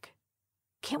his neck.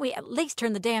 "Can't we at least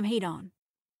turn the damn heat on?"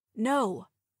 "No."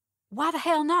 "Why the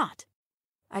hell not?"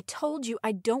 "I told you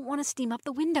I don't want to steam up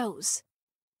the windows."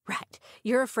 "Right.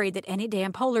 You're afraid that any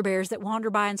damn polar bears that wander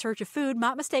by in search of food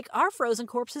might mistake our frozen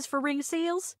corpses for ringed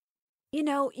seals? You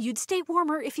know, you'd stay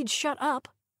warmer if you'd shut up.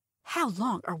 How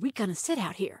long are we gonna sit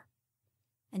out here?"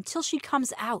 "Until she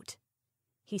comes out."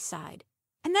 He sighed.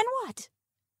 "And then what?"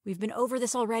 "We've been over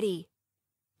this already."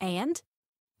 And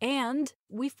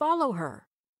we follow her."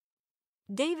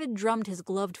 David drummed his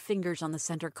gloved fingers on the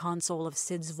center console of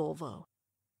Sid's Volvo.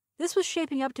 This was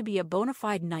shaping up to be a bona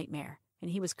fide nightmare,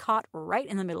 and he was caught right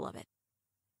in the middle of it.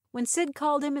 When Sid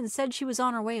called him and said she was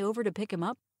on her way over to pick him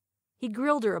up, he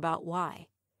grilled her about why.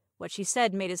 What she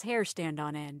said made his hair stand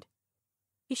on end.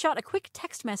 He shot a quick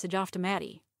text message off to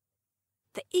Maddie.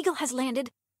 "The Eagle has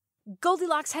landed.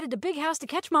 Goldilocks headed to Big House to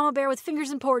catch Mama Bear with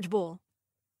fingers in porridge bowl."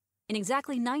 In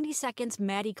exactly 90 seconds,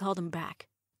 Maddie called him back.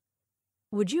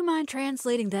 "Would you mind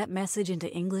translating that message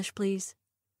into English, please?"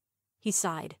 He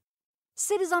sighed.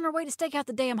 "Sid is on her way to stake out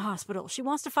the damn hospital. She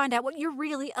wants to find out what you're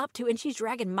really up to, and she's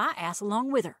dragging my ass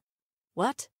along with her."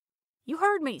 "What?" "You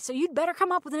heard me, so you'd better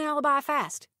come up with an alibi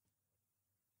fast."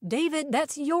 "David,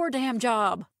 that's your damn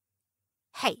job."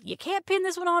 "Hey, you can't pin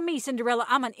this one on me, Cinderella.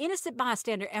 I'm an innocent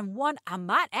bystander, and one, I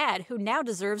might add, who now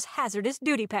deserves hazardous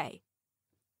duty pay."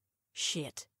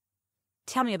 "Shit.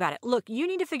 Tell me about it. Look, you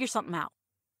need to figure something out.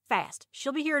 Fast.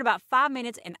 She'll be here in about 5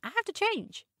 minutes, and I have to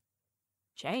change."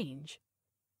 "Change?"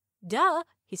 "Duh,"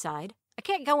 he sighed. "I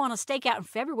can't go on a stakeout in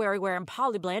February wearing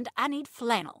polyblend. I need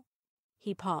flannel."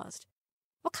 He paused.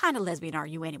 "What kind of lesbian are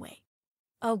you, anyway?"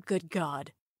 "Oh, good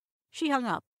God." She hung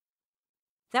up.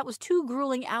 That was 2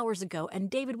 grueling hours ago, and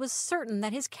David was certain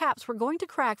that his caps were going to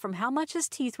crack from how much his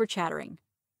teeth were chattering.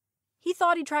 He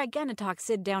thought he'd try again to talk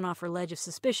Sid down off her ledge of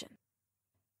suspicion.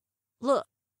 "Look,"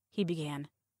 he began.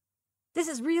 "This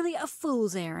is really a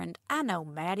fool's errand. I know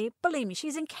Maddie. Believe me,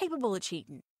 she's incapable of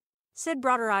cheating." Sid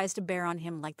brought her eyes to bear on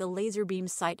him like the laser beam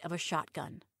sight of a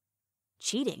shotgun.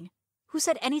 "Cheating? Who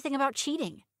said anything about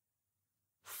cheating?"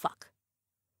 "Fuck.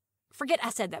 Forget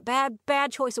I said that.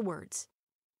 Bad choice of words."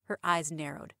 Her eyes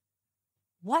narrowed.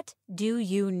 "What do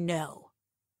you know?"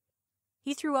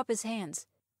 He threw up his hands.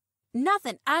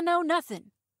 "Nothing. I know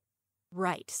nothing."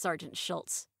 "Right, Sergeant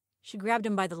Schultz." She grabbed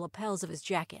him by the lapels of his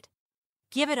jacket.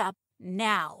 "Give it up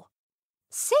now."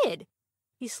 "Sid!"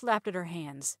 He slapped at her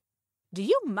hands. "Do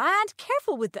you mind?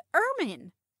 Careful with the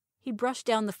ermine." He brushed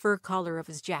down the fur collar of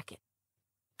his jacket.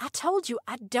 "I told you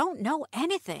I don't know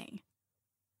anything."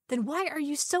 "Then why are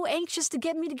you so anxious to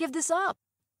get me to give this up?"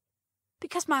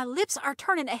 "Because my lips are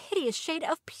turning a hideous shade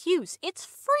of puce. It's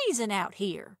freezing out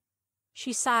here."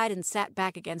 She sighed and sat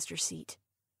back against her seat.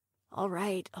 "All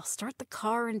right, I'll start the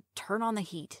car and turn on the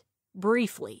heat.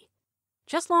 Briefly.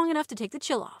 just long enough to take the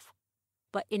chill off.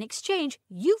 But in exchange,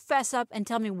 you fess up and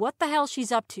tell me what the hell she's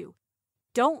up to.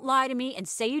 Don't lie to me and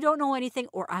say you don't know anything,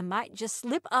 or I might just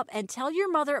slip up and tell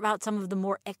your mother about some of the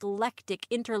more eclectic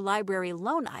interlibrary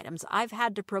loan items I've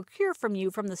had to procure from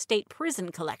you from the state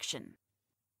prison collection."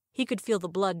 He could feel the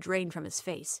blood drain from his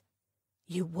face.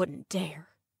 "You wouldn't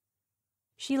dare."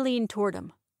 She leaned toward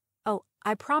him. "Oh,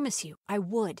 I promise you, I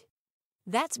would.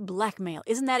 That's blackmail.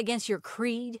 Isn't that against your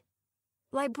creed?"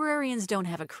 "Librarians don't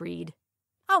have a creed."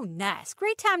 "Oh, nice.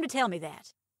 Great time to tell me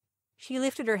that." She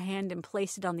lifted her hand and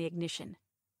placed it on the ignition.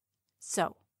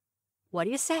 "So, what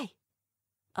do you say?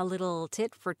 A little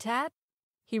tit for tat?"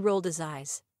 He rolled his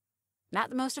eyes. "Not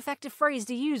the most effective phrase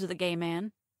to use with a gay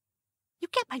man." "You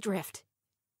get my drift."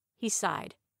 He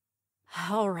sighed.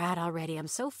 "All right already. I'm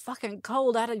so fucking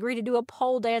cold I'd agree to do a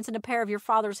pole dance in a pair of your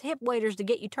father's hip waders to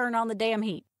get you turned on the damn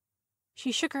heat."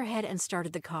 She shook her head and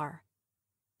started the car.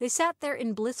 They sat there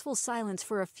in blissful silence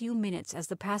for a few minutes as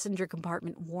the passenger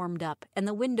compartment warmed up and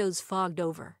the windows fogged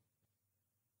over.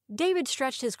 David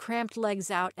stretched his cramped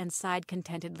legs out and sighed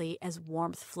contentedly as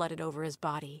warmth flooded over his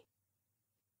body.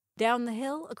 Down the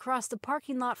hill, across the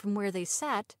parking lot from where they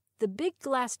sat, the big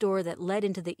glass door that led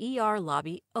into the ER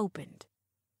lobby opened.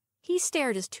 He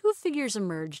stared as two figures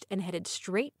emerged and headed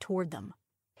straight toward them.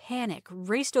 Panic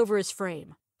raced over his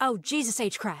frame. "Oh, Jesus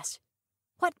H. Christ."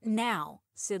 "What now?"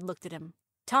 Sid looked at him.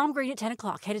 "Tom Green at 10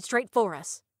 o'clock, headed straight for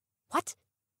us." "What?"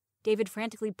 David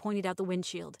frantically pointed out the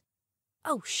windshield.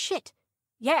 "Oh, shit.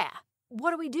 Yeah.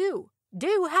 What do we do?"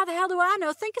 "Do? How the hell do I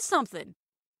know? Think of something."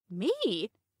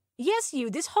 "Me?" "Yes, you.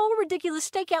 This whole ridiculous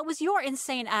stakeout was your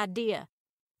insane idea."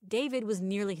 David was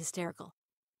nearly hysterical.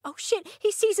 "Oh, shit.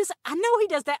 He sees us. I know he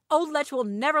does. That old lech will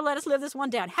never let us live this one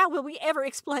down. How will we ever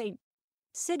explain?"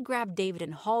 Sid grabbed David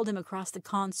and hauled him across the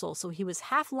console so he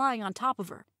was half lying on top of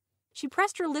her. She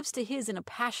pressed her lips to his in a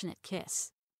passionate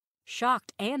kiss.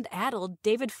 Shocked and addled,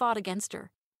 David fought against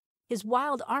her. His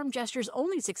wild arm gestures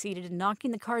only succeeded in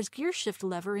knocking the car's gear shift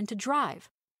lever into drive.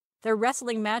 Their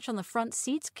wrestling match on the front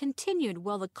seats continued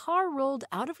while the car rolled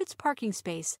out of its parking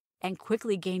space and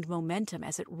quickly gained momentum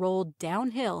as it rolled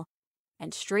downhill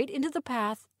and straight into the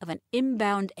path of an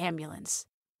inbound ambulance.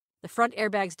 The front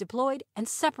airbags deployed and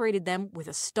separated them with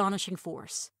astonishing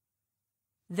force.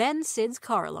 Then Sid's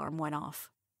car alarm went off.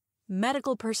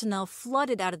 Medical personnel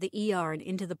flooded out of the ER and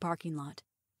into the parking lot.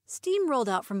 Steam rolled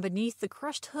out from beneath the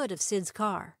crushed hood of Sid's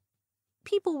car.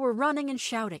 People were running and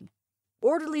shouting.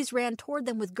 Orderlies ran toward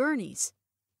them with gurneys.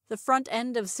 The front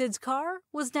end of Sid's car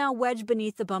was now wedged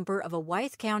beneath the bumper of a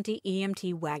Wythe County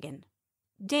EMT wagon.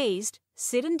 Dazed,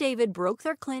 Sid and David broke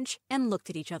their clinch and looked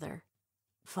at each other.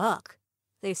 "Fuck,"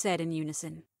 they said in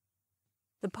unison.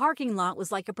 The parking lot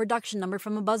was like a production number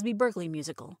from a Busby Berkeley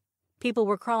musical. People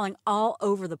were crawling all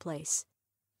over the place.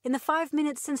 In the 5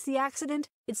 minutes since the accident,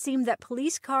 it seemed that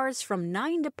police cars from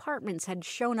 9 departments had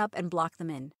shown up and blocked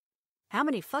them in. "How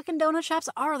many fucking donut shops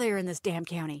are there in this damn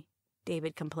county?"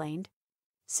 David complained.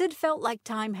 Sid felt like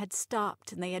time had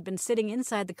stopped and they had been sitting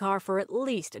inside the car for at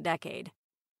least a decade.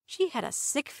 She had a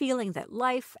sick feeling that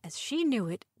life, as she knew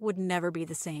it, would never be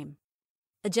the same.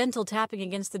 A gentle tapping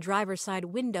against the driver's side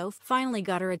window finally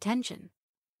got her attention.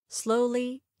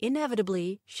 Slowly,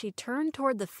 inevitably, she turned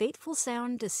toward the fateful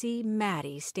sound to see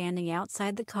Maddie standing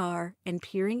outside the car and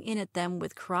peering in at them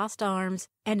with crossed arms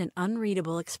and an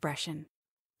unreadable expression.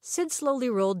 Sid slowly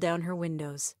rolled down her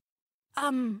windows.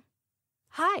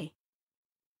 Hi."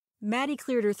 Maddie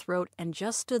cleared her throat and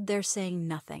just stood there saying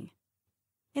nothing.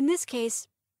 In this case,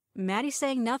 Maddie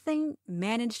saying nothing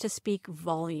managed to speak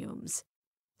volumes.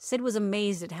 Sid was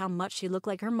amazed at how much she looked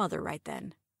like her mother right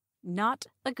then. Not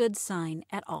a good sign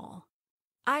at all.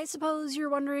 "I suppose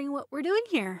you're wondering what we're doing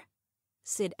here?"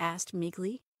 Sid asked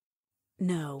meekly.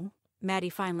 "No," Maddie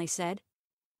finally said.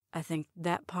 "I think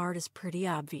that part is pretty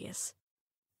obvious.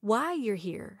 Why you're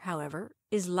here, however,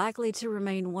 is likely to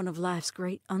remain one of life's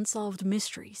great unsolved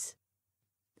mysteries."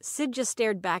 Sid just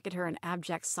stared back at her in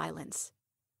abject silence.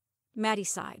 Maddie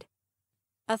sighed.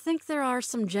 "I think there are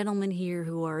some gentlemen here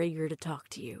who are eager to talk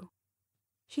to you."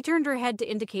 She turned her head to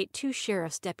indicate 2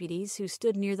 sheriff's deputies who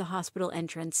stood near the hospital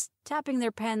entrance, tapping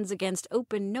their pens against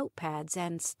open notepads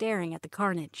and staring at the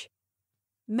carnage.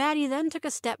 Maddie then took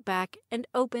a step back and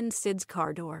opened Sid's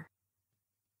car door.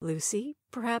 "Lucy,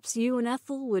 perhaps you and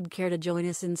Ethel would care to join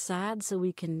us inside so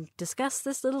we can discuss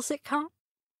this little sitcom?"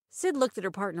 Sid looked at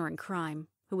her partner in crime,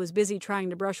 who was busy trying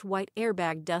to brush white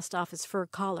airbag dust off his fur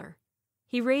collar.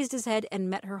 He raised his head and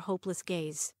met her hopeless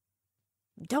gaze.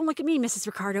 "Don't look at me, Mrs.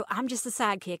 Ricardo. I'm just the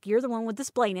sidekick. You're the one with the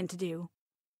splaining to do."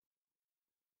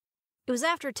 It was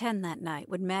after 10 that night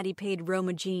when Maddie paid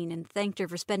Roma Jean and thanked her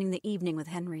for spending the evening with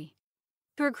Henry.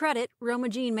 To her credit, Roma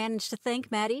Jean managed to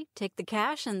thank Maddie, take the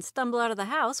cash, and stumble out of the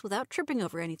house without tripping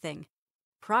over anything.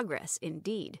 Progress,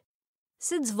 indeed.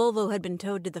 Sid's Volvo had been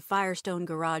towed to the Firestone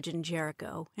garage in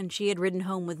Jericho, and she had ridden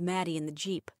home with Maddie in the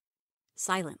Jeep.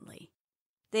 Silently.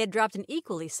 They had dropped an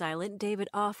equally silent David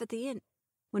off at the inn.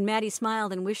 When Maddie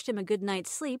smiled and wished him a good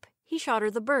night's sleep, he shot her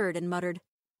the bird and muttered,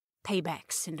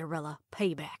 "Paybacks, Cinderella,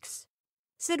 paybacks."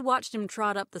 Sid watched him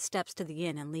trot up the steps to the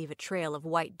inn and leave a trail of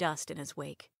white dust in his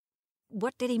wake.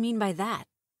 What did he mean by that?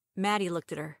 Maddie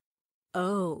looked at her.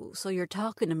 "Oh, so you're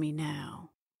talking to me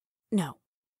now." "No."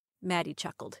 Maddie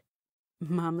chuckled.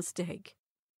 "My mistake."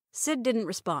 Sid didn't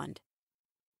respond.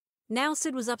 Now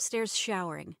Sid was upstairs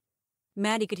showering.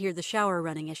 Maddie could hear the shower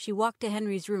running as she walked to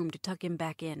Henry's room to tuck him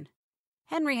back in.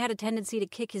 Henry had a tendency to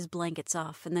kick his blankets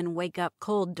off and then wake up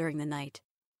cold during the night.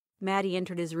 Maddie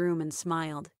entered his room and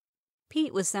smiled.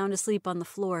 Pete was sound asleep on the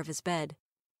floor of his bed.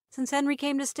 Since Henry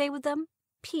came to stay with them,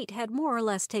 Pete had more or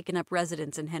less taken up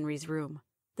residence in Henry's room.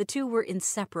 The two were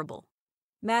inseparable.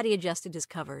 Maddie adjusted his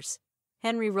covers.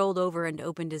 Henry rolled over and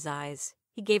opened his eyes.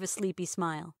 He gave a sleepy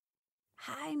smile.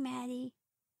 Hi, Maddie.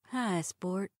 "Hi,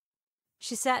 sport."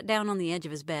 She sat down on the edge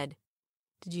of his bed.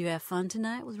 "Did you have fun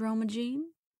tonight with Roma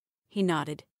Jean?" He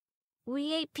nodded.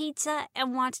 We ate pizza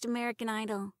and watched American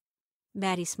Idol.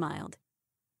 Maddie smiled.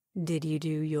 "Did you do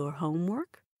your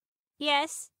homework?"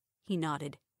 Yes. He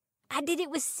nodded. I did it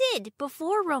with Sid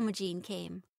before Roma Jean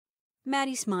came.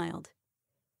 Maddie smiled.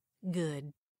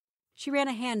 "Good." She ran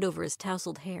a hand over his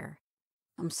tousled hair.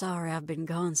 "I'm sorry I've been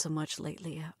gone so much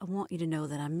lately. I want you to know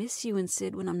that I miss you and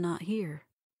Sid when I'm not here."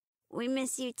 We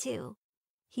miss you too.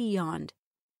 He yawned.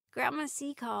 Grandma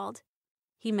C called.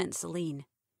 He meant Celine.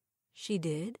 "She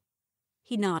did?"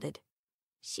 He nodded.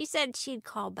 She said she'd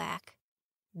call back.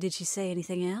 "Did she say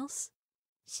anything else?"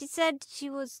 She said she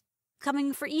was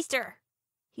coming for Easter.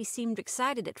 He seemed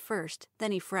excited at first,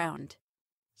 then he frowned.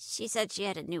 She said she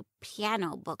had a new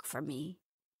piano book for me.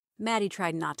 Maddie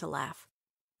tried not to laugh.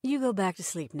 "You go back to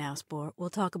sleep now, sport. We'll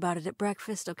talk about it at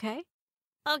breakfast, okay?"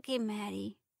 Okay,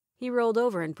 Maddie. He rolled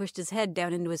over and pushed his head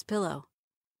down into his pillow.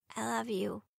 I love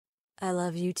you. "I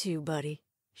love you too, buddy."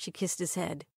 She kissed his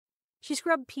head. She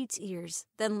scrubbed Pete's ears,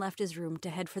 then left his room to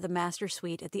head for the master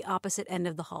suite at the opposite end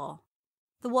of the hall.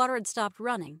 The water had stopped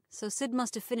running, so Sid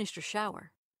must have finished her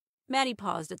shower. Maddie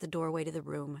paused at the doorway to the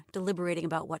room, deliberating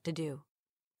about what to do.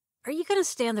 "Are you going to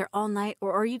stand there all night,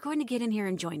 or are you going to get in here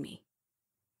and join me?"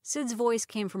 Sid's voice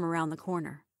came from around the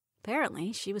corner.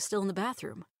 Apparently, she was still in the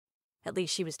bathroom. At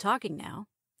least she was talking now.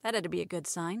 That had to be a good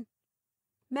sign.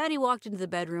 Maddie walked into the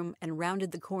bedroom and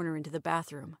rounded the corner into the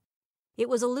bathroom. It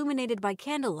was illuminated by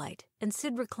candlelight, and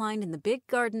Sid reclined in the big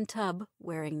garden tub,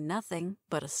 wearing nothing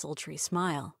but a sultry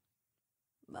smile.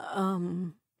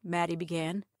 Maddie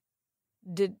began.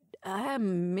 "Did I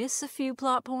miss a few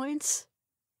plot points?"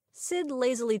 Sid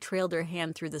lazily trailed her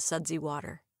hand through the sudsy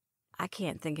water. "I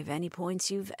can't think of any points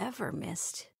you've ever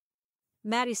missed."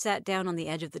 Maddie sat down on the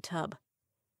edge of the tub.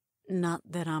 "Not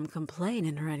that I'm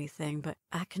complaining or anything, but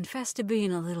I confess to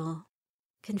being a little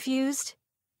confused,"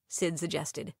 Sid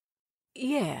suggested.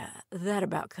 "Yeah, that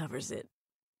about covers it."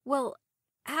 "Well,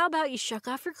 how about you shuck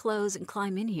off your clothes and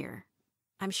climb in here?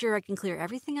 I'm sure I can clear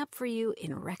everything up for you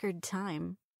in record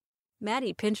time."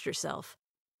 Maddie pinched herself.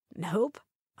 "Nope,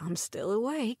 I'm still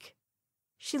awake."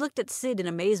 She looked at Sid in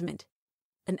amazement.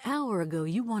 "An hour ago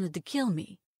you wanted to kill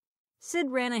me." Sid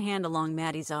ran a hand along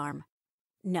Maddie's arm.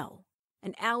 "No.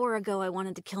 An hour ago I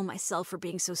wanted to kill myself for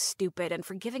being so stupid and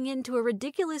for giving in to a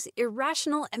ridiculous,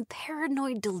 irrational, and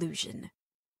paranoid delusion."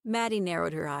 Maddie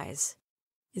narrowed her eyes.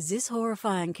 "Is this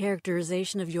horrifying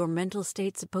characterization of your mental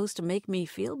state supposed to make me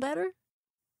feel better?"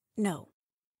 "No."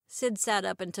 Sid sat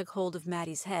up and took hold of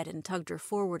Maddie's head and tugged her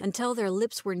forward until their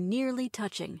lips were nearly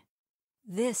touching.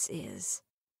 "This is."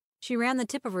 She ran the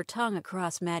tip of her tongue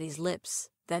across Maddie's lips,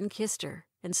 then kissed her,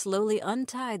 and slowly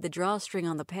untied the drawstring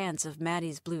on the pants of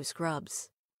Maddie's blue scrubs.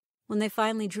 When they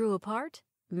finally drew apart,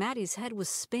 Maddie's head was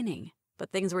spinning, but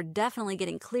things were definitely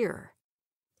getting clearer.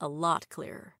 A lot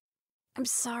clearer. "I'm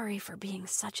sorry for being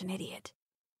such an idiot,"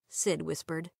 Sid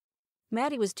whispered.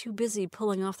 Maddie was too busy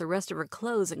pulling off the rest of her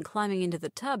clothes and climbing into the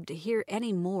tub to hear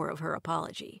any more of her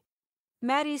apology.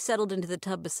 Maddie settled into the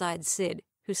tub beside Sid,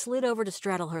 who slid over to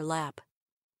straddle her lap.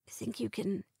 "Think you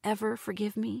can ever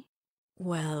forgive me?"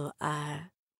 "Well,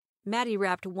 Maddie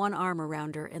wrapped one arm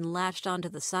around her and latched onto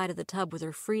the side of the tub with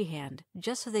her free hand,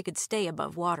 just so they could stay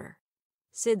above water.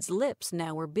 Sid's lips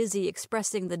now were busy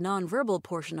expressing the nonverbal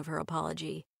portion of her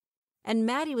apology, and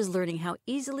Maddie was learning how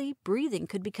easily breathing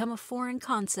could become a foreign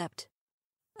concept.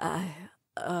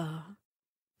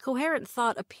 Coherent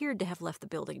thought appeared to have left the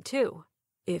building, too.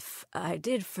 "If I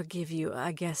did forgive you,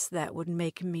 I guess that would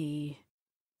make me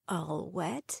All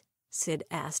wet? Sid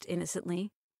asked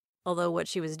innocently, although what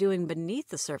she was doing beneath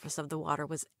the surface of the water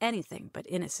was anything but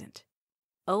innocent.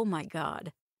 Oh my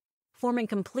God. Forming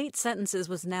complete sentences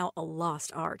was now a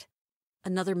lost art.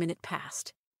 Another minute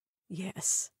passed.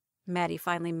 Yes, Maddie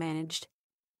finally managed.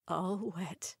 All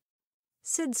wet.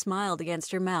 Sid smiled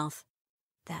against her mouth.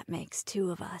 That makes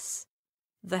two of us.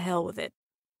 The hell with it.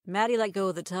 Maddie let go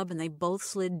of the tub and they both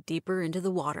slid deeper into the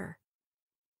water.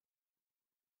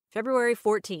 February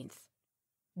 14th.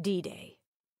 D-Day.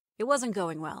 It wasn't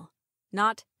going well.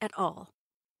 Not at all.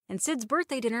 And Sid's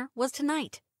birthday dinner was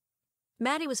tonight.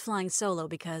 Maddie was flying solo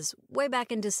because, way back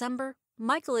in December,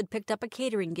 Michael had picked up a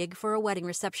catering gig for a wedding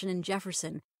reception in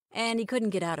Jefferson, and he couldn't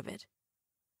get out of it.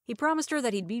 He promised her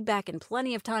that he'd be back in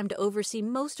plenty of time to oversee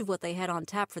most of what they had on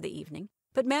tap for the evening,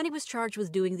 but Maddie was charged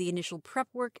with doing the initial prep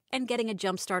work and getting a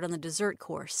jump start on the dessert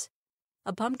course,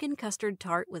 a pumpkin custard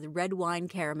tart with red wine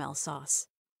caramel sauce.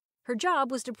 Her job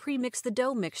was to pre-mix the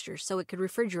dough mixture so it could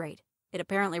refrigerate. It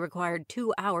apparently required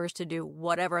 2 hours to do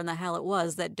whatever in the hell it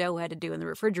was that dough had to do in the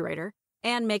refrigerator,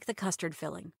 and make the custard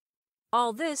filling.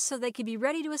 All this so they could be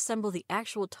ready to assemble the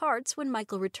actual tarts when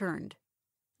Michael returned.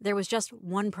 There was just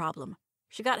one problem.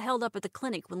 She got held up at the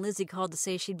clinic when Lizzie called to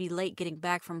say she'd be late getting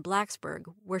back from Blacksburg,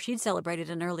 where she'd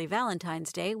celebrated an early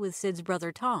Valentine's Day with Sid's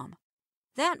brother Tom.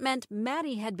 That meant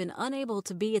Maddie had been unable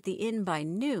to be at the inn by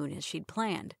noon as she'd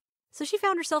planned, so she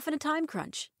found herself in a time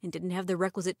crunch and didn't have the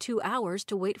requisite 2 hours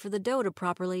to wait for the dough to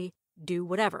properly do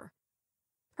whatever.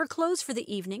 Her clothes for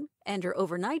the evening and her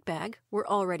overnight bag were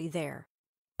already there.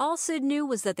 All Sid knew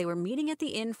was that they were meeting at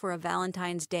the inn for a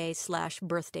Valentine's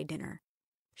Day/birthday dinner.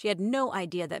 She had no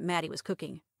idea that Maddie was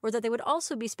cooking, or that they would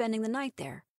also be spending the night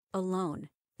there, alone,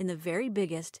 in the very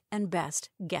biggest and best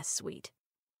guest suite.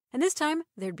 And this time,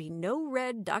 there'd be no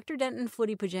red Dr. Denton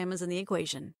footy pajamas in the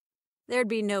equation. There'd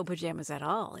be no pajamas at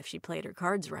all if she played her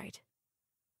cards right.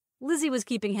 Lizzie was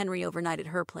keeping Henry overnight at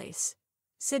her place.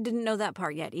 Sid didn't know that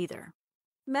part yet either.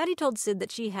 Maddie told Sid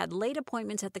that she had late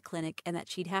appointments at the clinic and that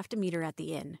she'd have to meet her at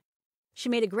the inn. She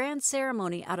made a grand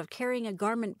ceremony out of carrying a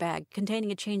garment bag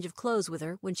containing a change of clothes with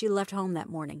her when she left home that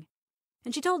morning.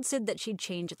 And she told Sid that she'd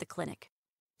change at the clinic.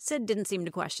 Sid didn't seem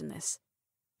to question this.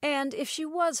 And if she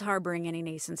was harboring any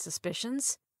nascent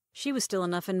suspicions, she was still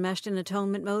enough enmeshed in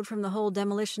atonement mode from the whole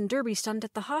demolition derby stunt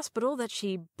at the hospital that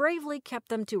she bravely kept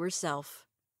them to herself.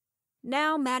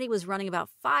 Now Maddie was running about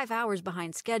 5 hours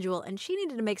behind schedule, and she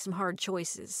needed to make some hard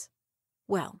choices.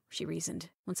 Well, she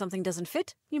reasoned, when something doesn't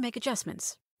fit, you make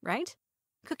adjustments, right?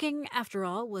 Cooking, after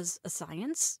all, was a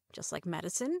science, just like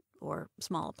medicine or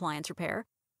small appliance repair.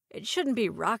 It shouldn't be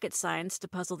rocket science to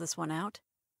puzzle this one out.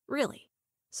 Really.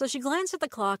 So she glanced at the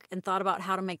clock and thought about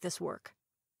how to make this work.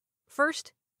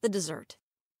 First, the dessert.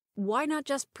 Why not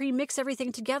just pre-mix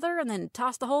everything together and then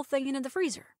toss the whole thing into the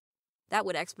freezer? That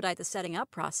would expedite the setting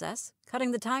up process,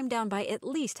 cutting the time down by at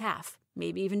least half,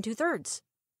 maybe even 2/3.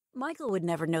 Michael would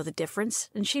never know the difference,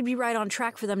 and she'd be right on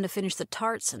track for them to finish the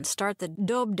tarts and start the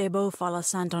daube de bœuf à la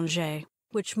Saint-Anger,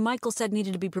 which Michael said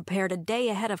needed to be prepared a day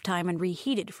ahead of time and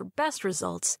reheated for best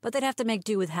results, but they'd have to make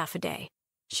do with half a day.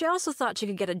 She also thought she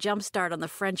could get a jump start on the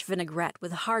French vinaigrette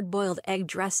with hard-boiled egg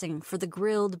dressing for the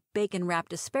grilled,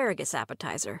 bacon-wrapped asparagus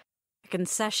appetizer, a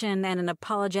concession and an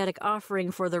apologetic offering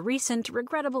for the recent,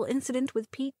 regrettable incident with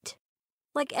Pete.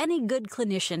 Like any good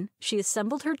clinician, she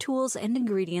assembled her tools and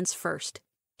ingredients first.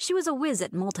 She was a whiz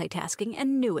at multitasking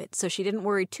and knew it, so she didn't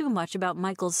worry too much about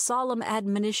Michael's solemn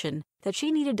admonition that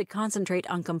she needed to concentrate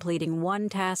on completing one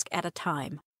task at a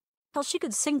time. Hell, she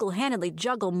could single-handedly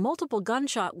juggle multiple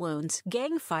gunshot wounds,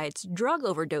 gang fights, drug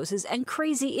overdoses, and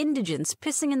crazy indigents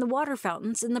pissing in the water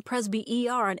fountains in the Presby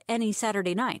ER on any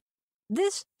Saturday night.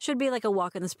 This should be like a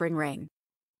walk in the spring rain.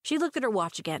 She looked at her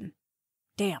watch again.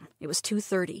 Damn, it was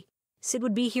 2:30. Sid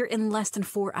would be here in less than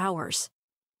 4 hours.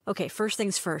 Okay, first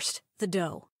things first, the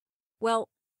dough. Well,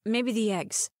 maybe the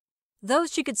eggs.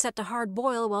 Those she could set to hard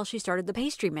boil while she started the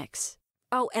pastry mix.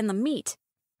 Oh, and the meat.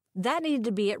 That needed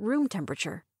to be at room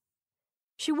temperature.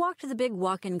 She walked to the big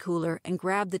walk-in cooler and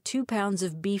grabbed the 2 pounds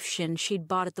of beef shin she'd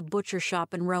bought at the butcher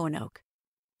shop in Roanoke.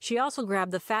 She also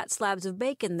grabbed the fat slabs of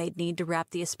bacon they'd need to wrap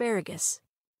the asparagus.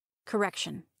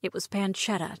 Correction, it was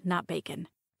pancetta, not bacon.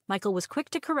 Michael was quick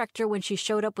to correct her when she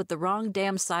showed up with the wrong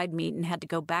damn side meat and had to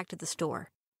go back to the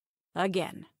store.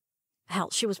 Again.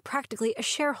 Hell, she was practically a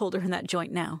shareholder in that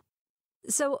joint now.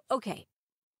 So, okay,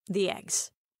 the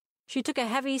eggs. She took a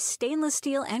heavy stainless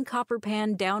steel and copper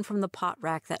pan down from the pot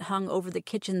rack that hung over the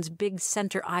kitchen's big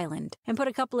center island and put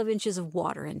a couple of inches of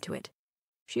water into it.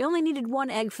 She only needed 1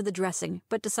 egg for the dressing,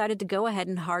 but decided to go ahead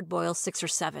and hard-boil 6 or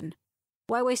 7.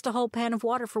 Why waste a whole pan of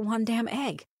water for 1 damn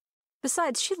egg?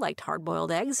 Besides, she liked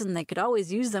hard-boiled eggs, and they could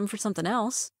always use them for something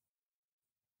else.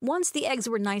 Once the eggs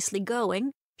were nicely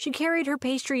going, she carried her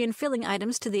pastry and filling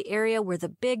items to the area where the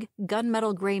big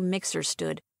gunmetal gray mixer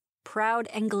stood, proud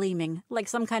and gleaming, like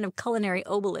some kind of culinary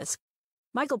obelisk.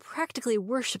 Michael practically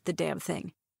worshipped the damn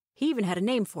thing. He even had a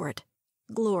name for it.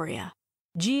 Gloria.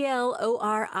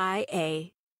 Gloria.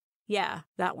 Yeah,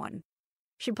 that one.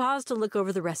 She paused to look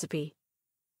over the recipe.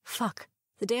 Fuck,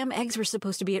 the damn eggs were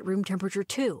supposed to be at room temperature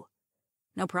too.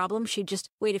 No problem, she'd just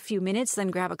wait a few minutes, then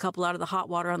grab a couple out of the hot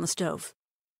water on the stove.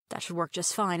 That should work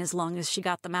just fine as long as she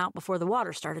got them out before the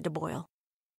water started to boil.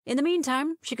 In the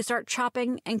meantime, she could start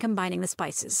chopping and combining the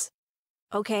spices.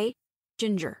 Okay,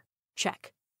 ginger,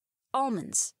 check.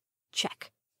 Almonds,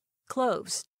 check.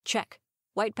 Cloves, check.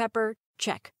 White pepper,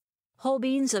 check. Whole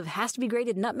beans of has-to-be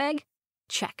grated nutmeg,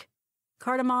 check.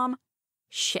 Cardamom,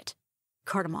 shit.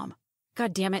 Cardamom.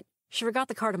 God damn it, she forgot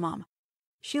the cardamom.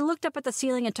 She looked up at the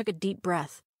ceiling and took a deep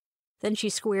breath. Then she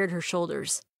squared her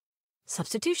shoulders.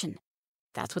 Substitution.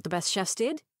 That's what the best chefs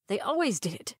did. They always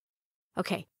did it.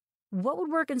 Okay, what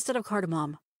would work instead of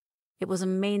cardamom? It was a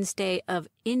mainstay of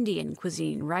Indian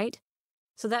cuisine, right?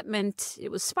 So that meant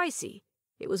it was spicy.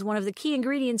 It was one of the key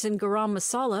ingredients in garam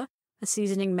masala, a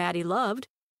seasoning Maddie loved.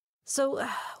 So,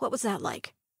 what was that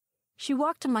like? She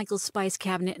walked to Michael's spice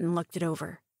cabinet and looked it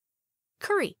over.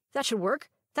 Curry, that should work.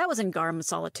 That was in garam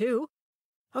masala too.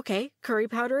 Okay, curry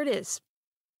powder it is.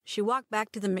 She walked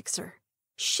back to the mixer.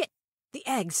 Shit, the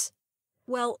eggs.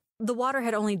 Well, the water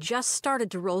had only just started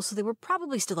to roll, so they were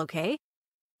probably still okay.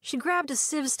 She grabbed a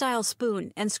sieve-style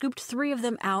spoon and scooped 3 of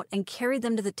them out and carried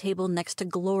them to the table next to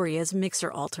Gloria's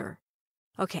mixer altar.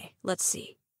 Okay, let's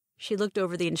see. She looked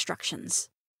over the instructions.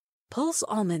 Pulse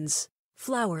almonds,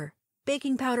 flour,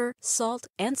 baking powder, salt,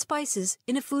 and spices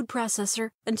in a food processor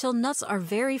until nuts are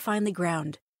very finely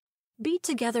ground. Beat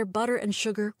together butter and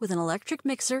sugar with an electric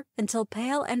mixer until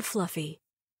pale and fluffy.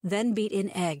 Then beat in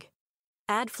egg.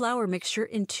 Add flour mixture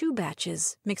in 2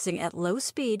 batches, mixing at low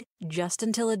speed just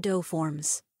until a dough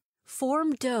forms.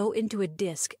 Form dough into a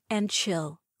disc and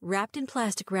chill, wrapped in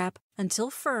plastic wrap until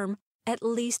firm, at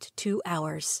least 2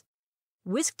 hours.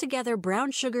 Whisk together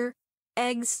brown sugar,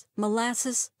 eggs,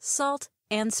 molasses, salt,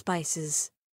 and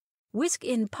spices. Whisk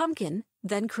in pumpkin,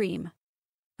 then cream.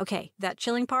 Okay, that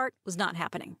chilling part was not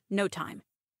happening. No time.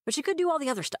 But she could do all the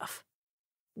other stuff.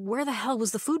 Where the hell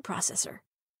was the food processor?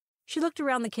 She looked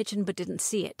around the kitchen but didn't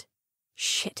see it.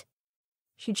 Shit.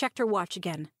 She checked her watch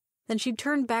again. Then she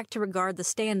turned back to regard the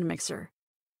stand mixer.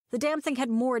 The damn thing had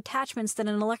more attachments than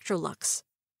an Electrolux.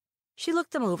 She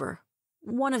looked them over.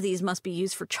 One of these must be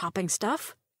used for chopping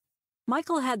stuff.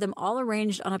 Michael had them all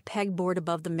arranged on a pegboard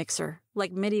above the mixer,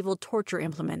 like medieval torture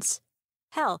implements.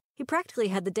 Hell, he practically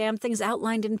had the damn things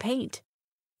outlined in paint.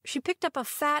 She picked up a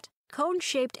fat,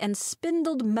 cone-shaped and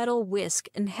spindled metal whisk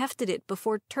and hefted it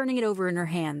before turning it over in her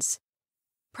hands.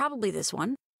 Probably this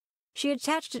one. She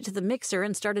attached it to the mixer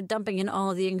and started dumping in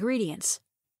all of the ingredients.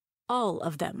 All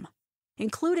of them.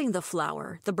 Including the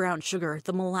flour, the brown sugar,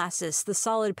 the molasses, the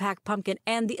solid packed pumpkin,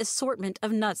 and the assortment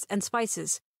of nuts and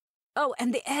spices. Oh,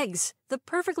 and the eggs! The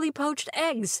perfectly poached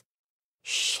eggs!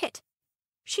 Shit!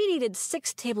 She needed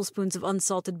 6 tablespoons of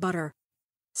unsalted butter.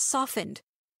 Softened.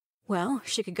 Well,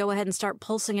 she could go ahead and start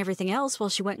pulsing everything else while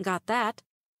she went and got that.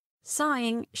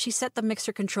 Sighing, she set the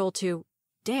mixer control to,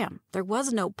 damn, there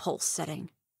was no pulse setting.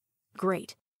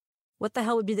 Great. What the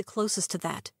hell would be the closest to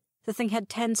that? The thing had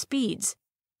 10 speeds.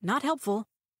 Not helpful.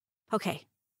 Okay,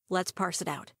 let's parse it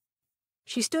out.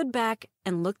 She stood back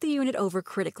and looked the unit over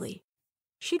critically.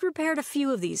 She'd repaired a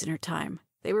few of these in her time.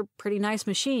 They were pretty nice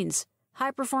machines.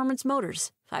 High-performance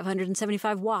motors,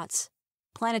 575 watts.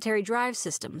 Planetary drive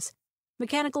systems.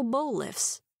 Mechanical bowl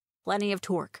lifts. Plenty of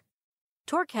torque.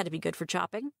 Torque had to be good for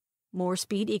chopping. More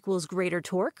speed equals greater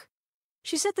torque.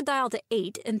 She set the dial to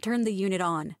 8 and turned the unit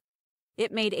on.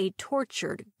 It made a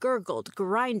tortured, gurgled,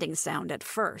 grinding sound at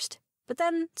first, but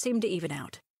then seemed to even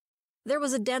out. There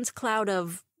was a dense cloud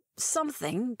of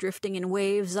something drifting in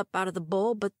waves up out of the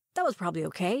bowl, but that was probably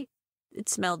okay. It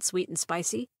smelled sweet and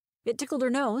spicy. It tickled her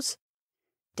nose.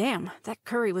 Damn, that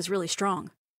curry was really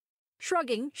strong.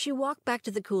 Shrugging, she walked back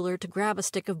to the cooler to grab a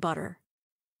stick of butter.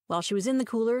 While she was in the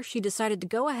cooler, she decided to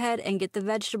go ahead and get the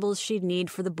vegetables she'd need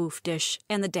for the bouffe dish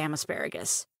and the damn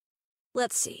asparagus.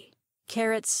 Let's see.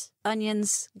 Carrots,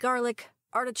 onions, garlic,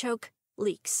 artichoke,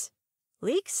 leeks.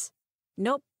 Leeks?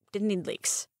 Nope, didn't need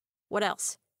leeks. What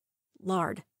else?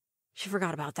 Lard. She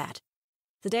forgot about that.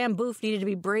 The damn bouffe needed to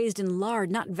be braised in lard,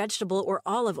 not vegetable or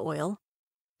olive oil.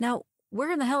 Now,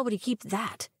 where in the hell would he keep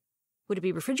that? Would it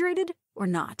be refrigerated or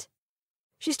not?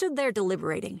 She stood there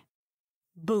deliberating.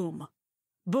 Boom.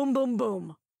 Boom, boom,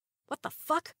 boom. What the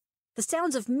fuck? The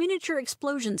sounds of miniature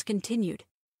explosions continued.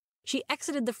 She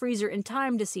exited the freezer in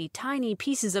time to see tiny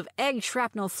pieces of egg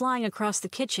shrapnel flying across the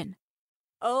kitchen.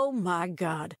 Oh my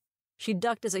God. She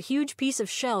ducked as a huge piece of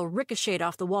shell ricocheted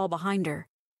off the wall behind her.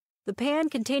 The pan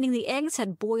containing the eggs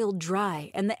had boiled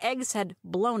dry, and the eggs had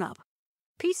blown up.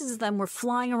 Pieces of them were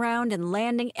flying around and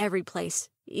landing every place,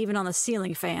 even on the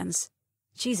ceiling fans.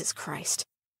 Jesus Christ.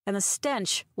 And the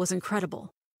stench was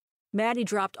incredible. Maddie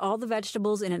dropped all the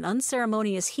vegetables in an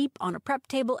unceremonious heap on a prep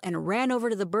table and ran over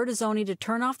to the Bertazzoni to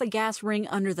turn off the gas ring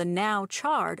under the now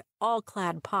charred,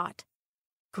 all-clad pot.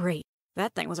 Great,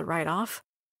 that thing was a write-off.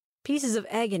 Pieces of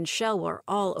egg and shell were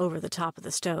all over the top of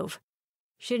the stove.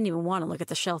 She didn't even want to look at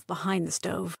the shelf behind the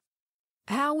stove.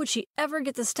 How would she ever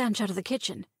get the stench out of the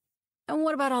kitchen? And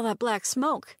what about all that black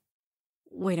smoke?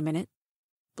 Wait a minute.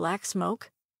 Black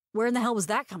smoke? Where in the hell was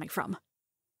that coming from?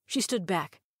 She stood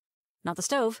back. Not the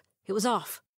stove. It was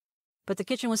off. But the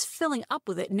kitchen was filling up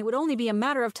with it, and it would only be a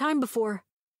matter of time before...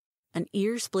 An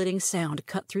ear-splitting sound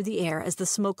cut through the air as the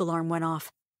smoke alarm went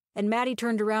off, and Maddie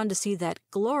turned around to see that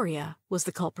Gloria was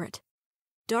the culprit.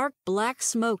 Dark black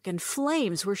smoke and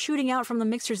flames were shooting out from the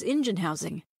mixer's engine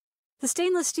housing. The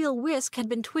stainless steel whisk had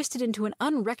been twisted into an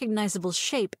unrecognizable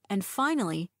shape and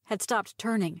finally had stopped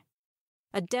turning.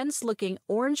 A dense-looking,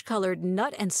 orange-colored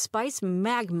nut and spice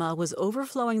magma was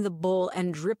overflowing the bowl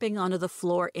and dripping onto the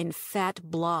floor in fat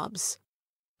blobs.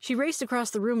 She raced across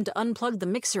the room to unplug the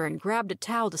mixer and grabbed a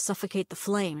towel to suffocate the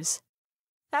flames.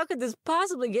 "How could this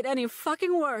possibly get any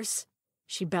fucking worse?"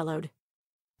 she bellowed.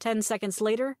 10 seconds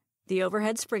later, the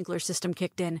overhead sprinkler system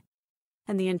kicked in,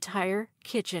 and the entire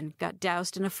kitchen got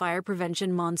doused in a fire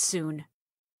prevention monsoon.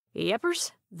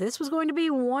 Yepers, this was going to be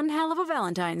one hell of a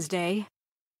Valentine's Day.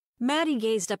 Maddie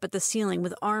gazed up at the ceiling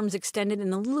with arms extended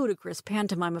in a ludicrous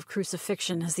pantomime of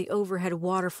crucifixion as the overhead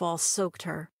waterfall soaked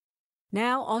her.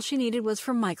 Now all she needed was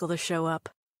for Michael to show up.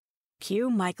 Cue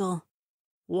Michael.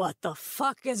 "What the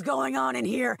fuck is going on in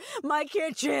here? My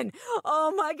kitchen!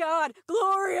 Oh my God!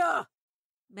 Gloria!"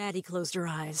 Maddie closed her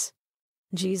eyes.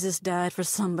 Jesus died for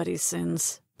somebody's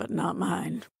sins, but not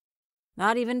mine.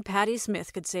 Not even Patti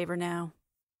Smith could save her now.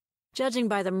 Judging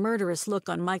by the murderous look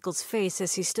on Michael's face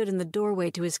as he stood in the doorway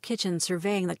to his kitchen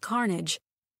surveying the carnage,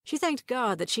 she thanked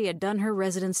God that she had done her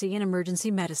residency in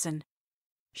emergency medicine.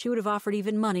 She would have offered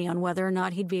even money on whether or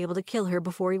not he'd be able to kill her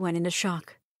before he went into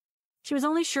shock. She was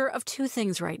only sure of 2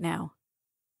 things right now.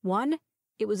 1,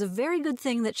 it was a very good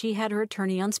thing that she had her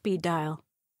attorney on speed dial.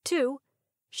 2,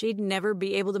 she'd never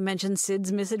be able to mention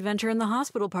Sid's misadventure in the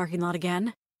hospital parking lot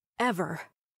again. Ever.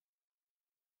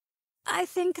 "I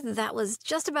think that was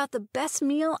just about the best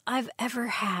meal I've ever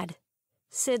had."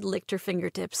 Sid licked her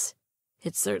fingertips.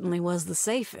 "It certainly was the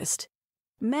safest."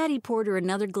 Maddie poured her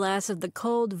another glass of the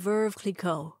cold Veuve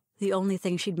Clicquot, the only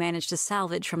thing she'd managed to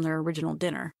salvage from their original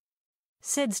dinner.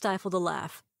 Sid stifled a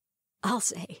laugh. "I'll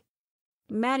say."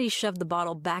 Maddie shoved the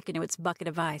bottle back into its bucket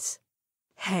of ice.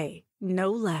 "Hey,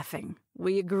 no laughing.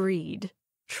 We agreed.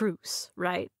 Truce,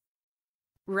 right?"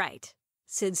 "Right,"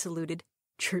 Sid saluted.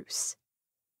 "Truce."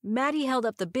 Maddie held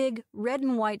up the big, red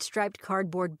and white striped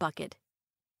cardboard bucket.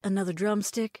 "Another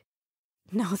drumstick?"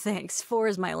 "No thanks, 4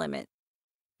 is my limit."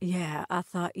 "Yeah, I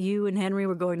thought you and Henry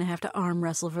were going to have to arm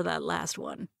wrestle for that last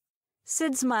one."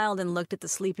 Sid smiled and looked at the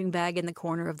sleeping bag in the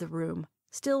corner of the room,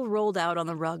 still rolled out on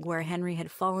the rug where Henry had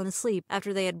fallen asleep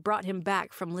after they had brought him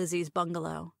back from Lizzie's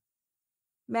bungalow.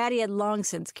 Maddie had long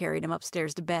since carried him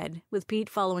upstairs to bed, with Pete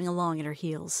following along at her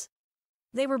heels.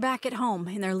 They were back at home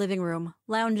in their living room,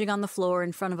 lounging on the floor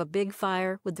in front of a big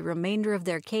fire with the remainder of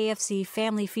their KFC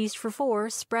family feast for 4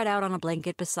 spread out on a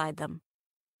blanket beside them.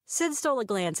 Sid stole a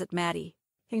glance at Maddie.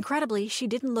 Incredibly, she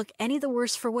didn't look any the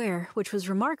worse for wear, which was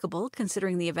remarkable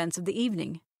considering the events of the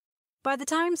evening. By the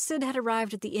time Sid had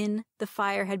arrived at the inn, the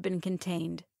fire had been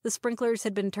contained, the sprinklers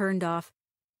had been turned off,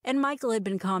 and Michael had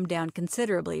been calmed down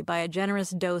considerably by a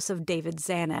generous dose of David's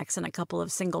Xanax and a couple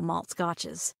of single malt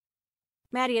scotches.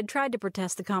 Maddie had tried to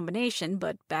protest the combination,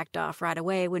 but backed off right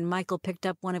away when Michael picked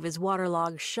up one of his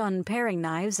waterlogged Shun paring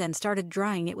knives and started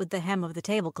drying it with the hem of the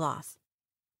tablecloth.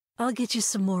 "I'll get you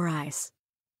some more ice,"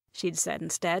 she'd said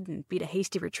instead, and beat a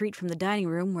hasty retreat from the dining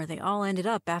room where they all ended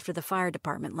up after the fire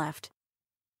department left.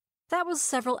 That was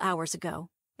several hours ago,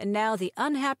 and now the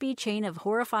unhappy chain of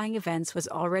horrifying events was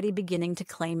already beginning to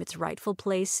claim its rightful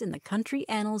place in the country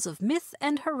annals of myth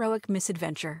and heroic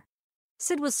misadventure.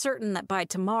 Sid was certain that by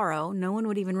tomorrow no one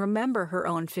would even remember her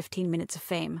own 15 minutes of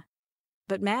fame.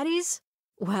 But Maddie's?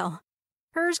 Well,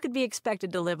 hers could be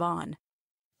expected to live on.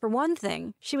 For one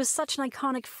thing, she was such an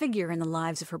iconic figure in the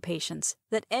lives of her patients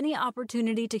that any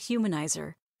opportunity to humanize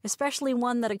her, especially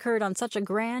one that occurred on such a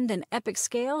grand and epic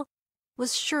scale,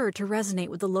 was sure to resonate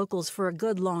with the locals for a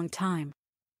good long time.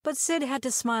 But Sid had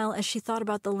to smile as she thought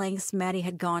about the lengths Maddie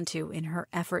had gone to in her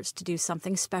efforts to do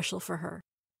something special for her,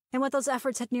 and what those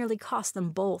efforts had nearly cost them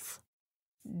both.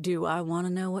 "Do I want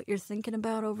to know what you're thinking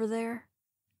about over there?"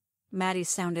 Maddie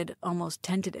sounded almost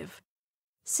tentative.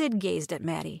 Sid gazed at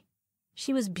Maddie.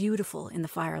 She was beautiful in the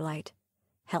firelight.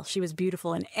 Hell, she was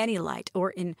beautiful in any light,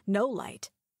 or in no light.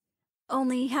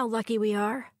 "Only how lucky we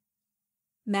are."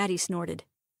 Maddie snorted.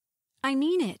 "I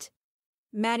mean it."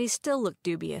 Maddie still looked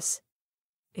dubious.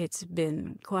 "It's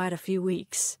been quite a few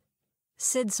weeks."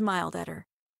 Sid smiled at her.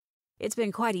 "It's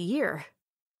been quite a year."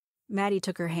 Maddie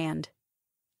took her hand.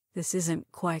 "This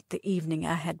isn't quite the evening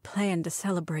I had planned to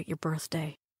celebrate your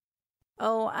birthday."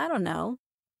 "Oh, I don't know."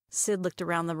 Sid looked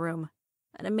around the room.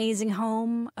 "An amazing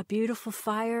home, a beautiful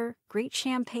fire, great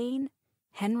champagne,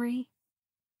 Henry."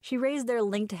 She raised their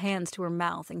linked hands to her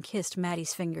mouth and kissed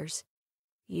Maddie's fingers.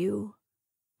 "You?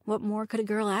 What more could a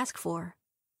girl ask for?"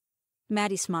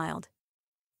 Maddie smiled.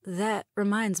 "That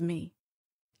reminds me."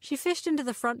 She fished into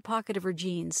the front pocket of her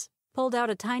jeans, pulled out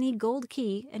a tiny gold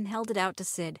key, and held it out to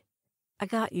Sid. "I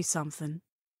got you something."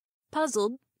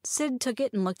 Puzzled, Sid took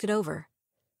it and looked it over.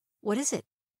 "What is it?"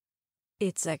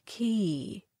 "It's a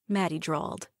key," Maddie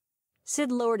drawled.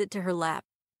 Sid lowered it to her lap.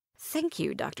 "Thank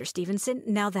you, Dr. Stevenson.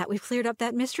 Now that we've cleared up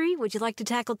that mystery, would you like to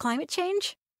tackle climate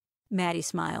change?" Maddie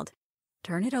smiled.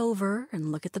 "Turn it over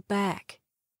and look at the back."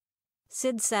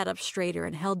 Sid sat up straighter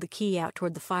and held the key out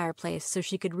toward the fireplace so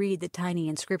she could read the tiny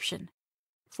inscription.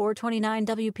 429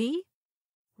 WP?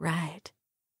 Right.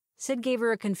 Sid gave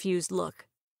her a confused look.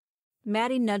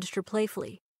 Maddie nudged her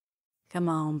playfully. "Come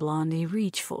on, Blondie,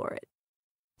 reach for it."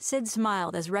 Sid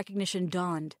smiled as recognition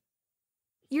dawned.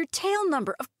 "Your tail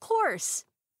number, of course!"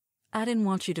 "I didn't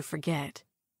want you to forget."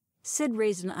 Sid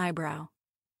raised an eyebrow.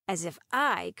 "As if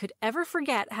I could ever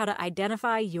forget how to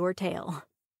identify your tail."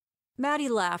 Maddie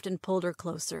laughed and pulled her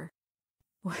closer.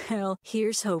 "Well,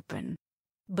 here's hoping.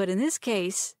 But in this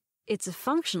case, it's a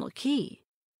functional key."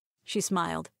 She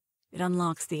smiled. "It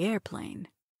unlocks the airplane."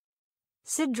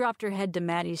 Sid dropped her head to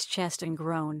Maddie's chest and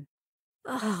groaned.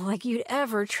 "Oh, like you'd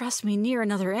ever trust me near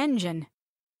another engine."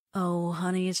 "Oh,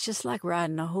 honey, it's just like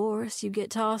riding a horse. You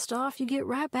get tossed off, you get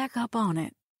right back up on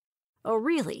it." "Oh,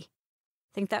 really?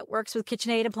 Think that works with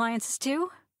KitchenAid appliances,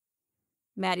 too?"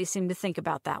 Maddie seemed to think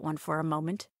about that one for a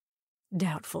moment.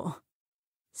 "Doubtful."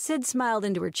 Sid smiled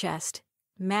into her chest.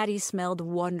 Maddie smelled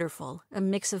wonderful, a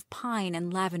mix of pine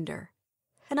and lavender.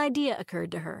 An idea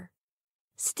occurred to her.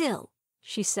 "Still,"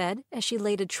 she said as she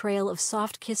laid a trail of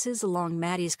soft kisses along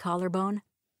Maddie's collarbone,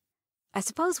 "I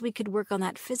suppose we could work on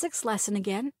that physics lesson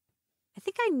again. I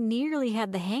think I nearly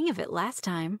had the hang of it last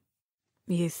time."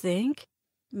 "You think?"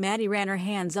 Maddie ran her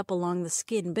hands up along the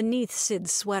skin beneath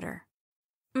Sid's sweater.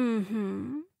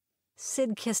 "Mm-hmm."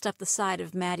 Sid kissed up the side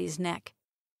of Maddie's neck.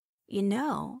 "You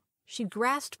know," she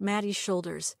grasped Maddie's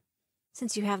shoulders,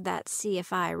 "since you have that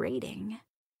CFI rating."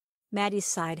 Maddie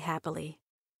sighed happily.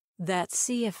 "That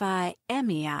CFI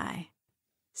MEI."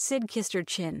 Sid kissed her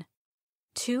chin.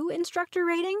 "2 instructor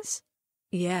ratings?"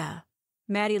 "Yeah."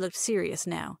 Maddie looked serious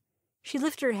now. She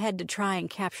lifted her head to try and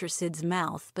capture Sid's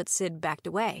mouth, but Sid backed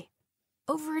away.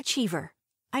 "Overachiever.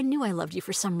 I knew I loved you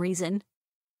for some reason."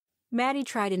 Maddie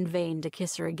tried in vain to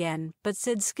kiss her again, but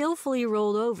Sid skillfully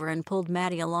rolled over and pulled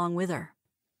Maddie along with her.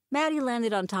 Maddie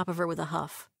landed on top of her with a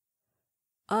huff.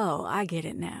 "Oh, I get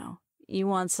it now. You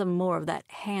want some more of that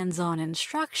hands-on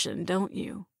instruction, don't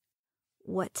you?"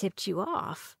 "What tipped you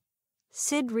off?"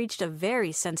 Sid reached a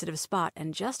very sensitive spot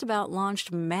and just about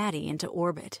launched Maddie into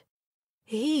orbit.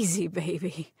 "Easy,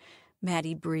 baby,"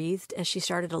 Maddie breathed as she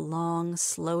started a long,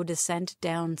 slow descent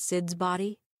down Sid's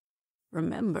body.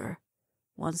 "Remember,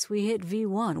 once we hit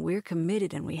V1, we're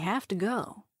committed and we have to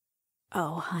go."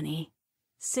 "Oh, honey."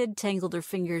 Sid tangled her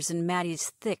fingers in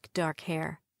Maddie's thick, dark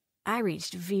hair. "I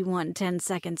reached V1 10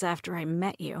 seconds after I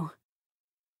met you."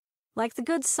 Like the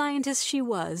good scientist she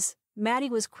was, Maddie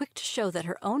was quick to show that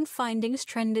her own findings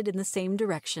trended in the same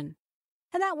direction.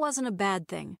 And that wasn't a bad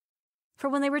thing, for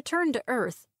when they returned to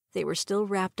Earth, they were still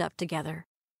wrapped up together,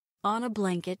 on a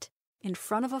blanket, in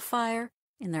front of a fire,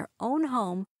 in their own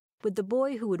home, with the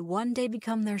boy who would one day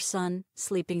become their son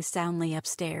sleeping soundly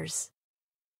upstairs.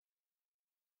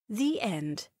 The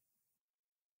end.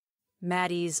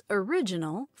 Maddie's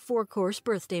original 4-course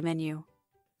birthday menu.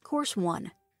 Course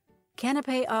 1.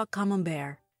 Canapé au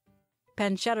camembert.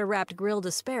 Pancetta-wrapped grilled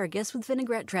asparagus with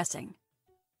vinaigrette dressing.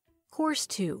 Course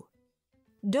 2.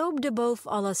 Daube de boeuf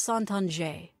à la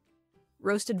Saint-Anger.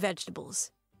 Roasted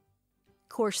vegetables.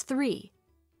 Course 3.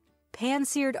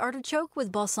 Pan-seared artichoke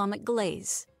with balsamic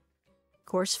glaze.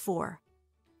 Course 4.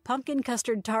 Pumpkin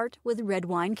custard tart with red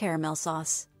wine caramel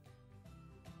sauce.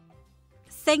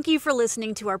 Thank you for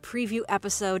listening to our preview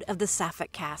episode of the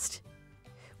Sapphic cast.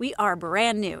 We are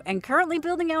brand new and currently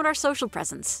building out our social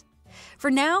presence.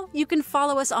 For now, you can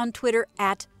follow us on Twitter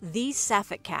at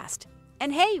 @TheSapphicCast.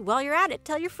 And hey, while you're at it,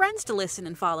 tell your friends to listen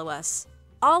and follow us.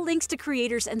 All links to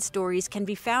creators and stories can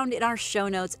be found in our show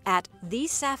notes at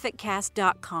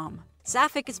thesaphiccast.com.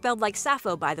 Sapphic is spelled like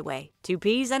Sappho, by the way, 2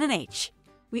 P's and an H.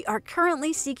 We are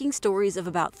currently seeking stories of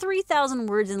about 3,000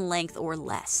 words in length or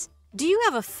less. Do you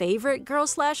have a favorite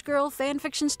girl/girl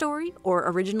fanfiction story or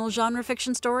original genre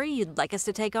fiction story you'd like us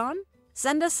to take on?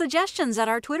 Send us suggestions at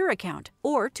our Twitter account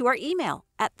or to our email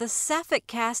at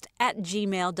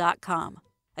thesaphiccast@gmail.com.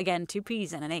 Again, 2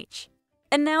 P's and an H.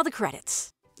 And now the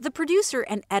credits. The producer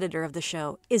and editor of the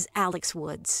show is Alex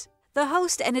Woods. The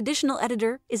host and additional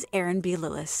editor is Erin B.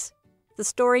 Lillis. The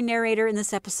story narrator in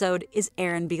this episode is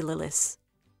Erin B. Lillis.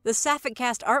 The Sapphic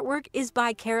cast artwork is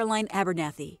by Caroline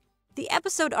Abernathy. The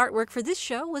episode artwork for this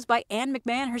show was by Ann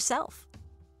McMan herself.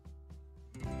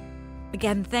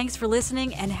 Again, thanks for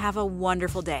listening and have a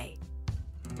wonderful day.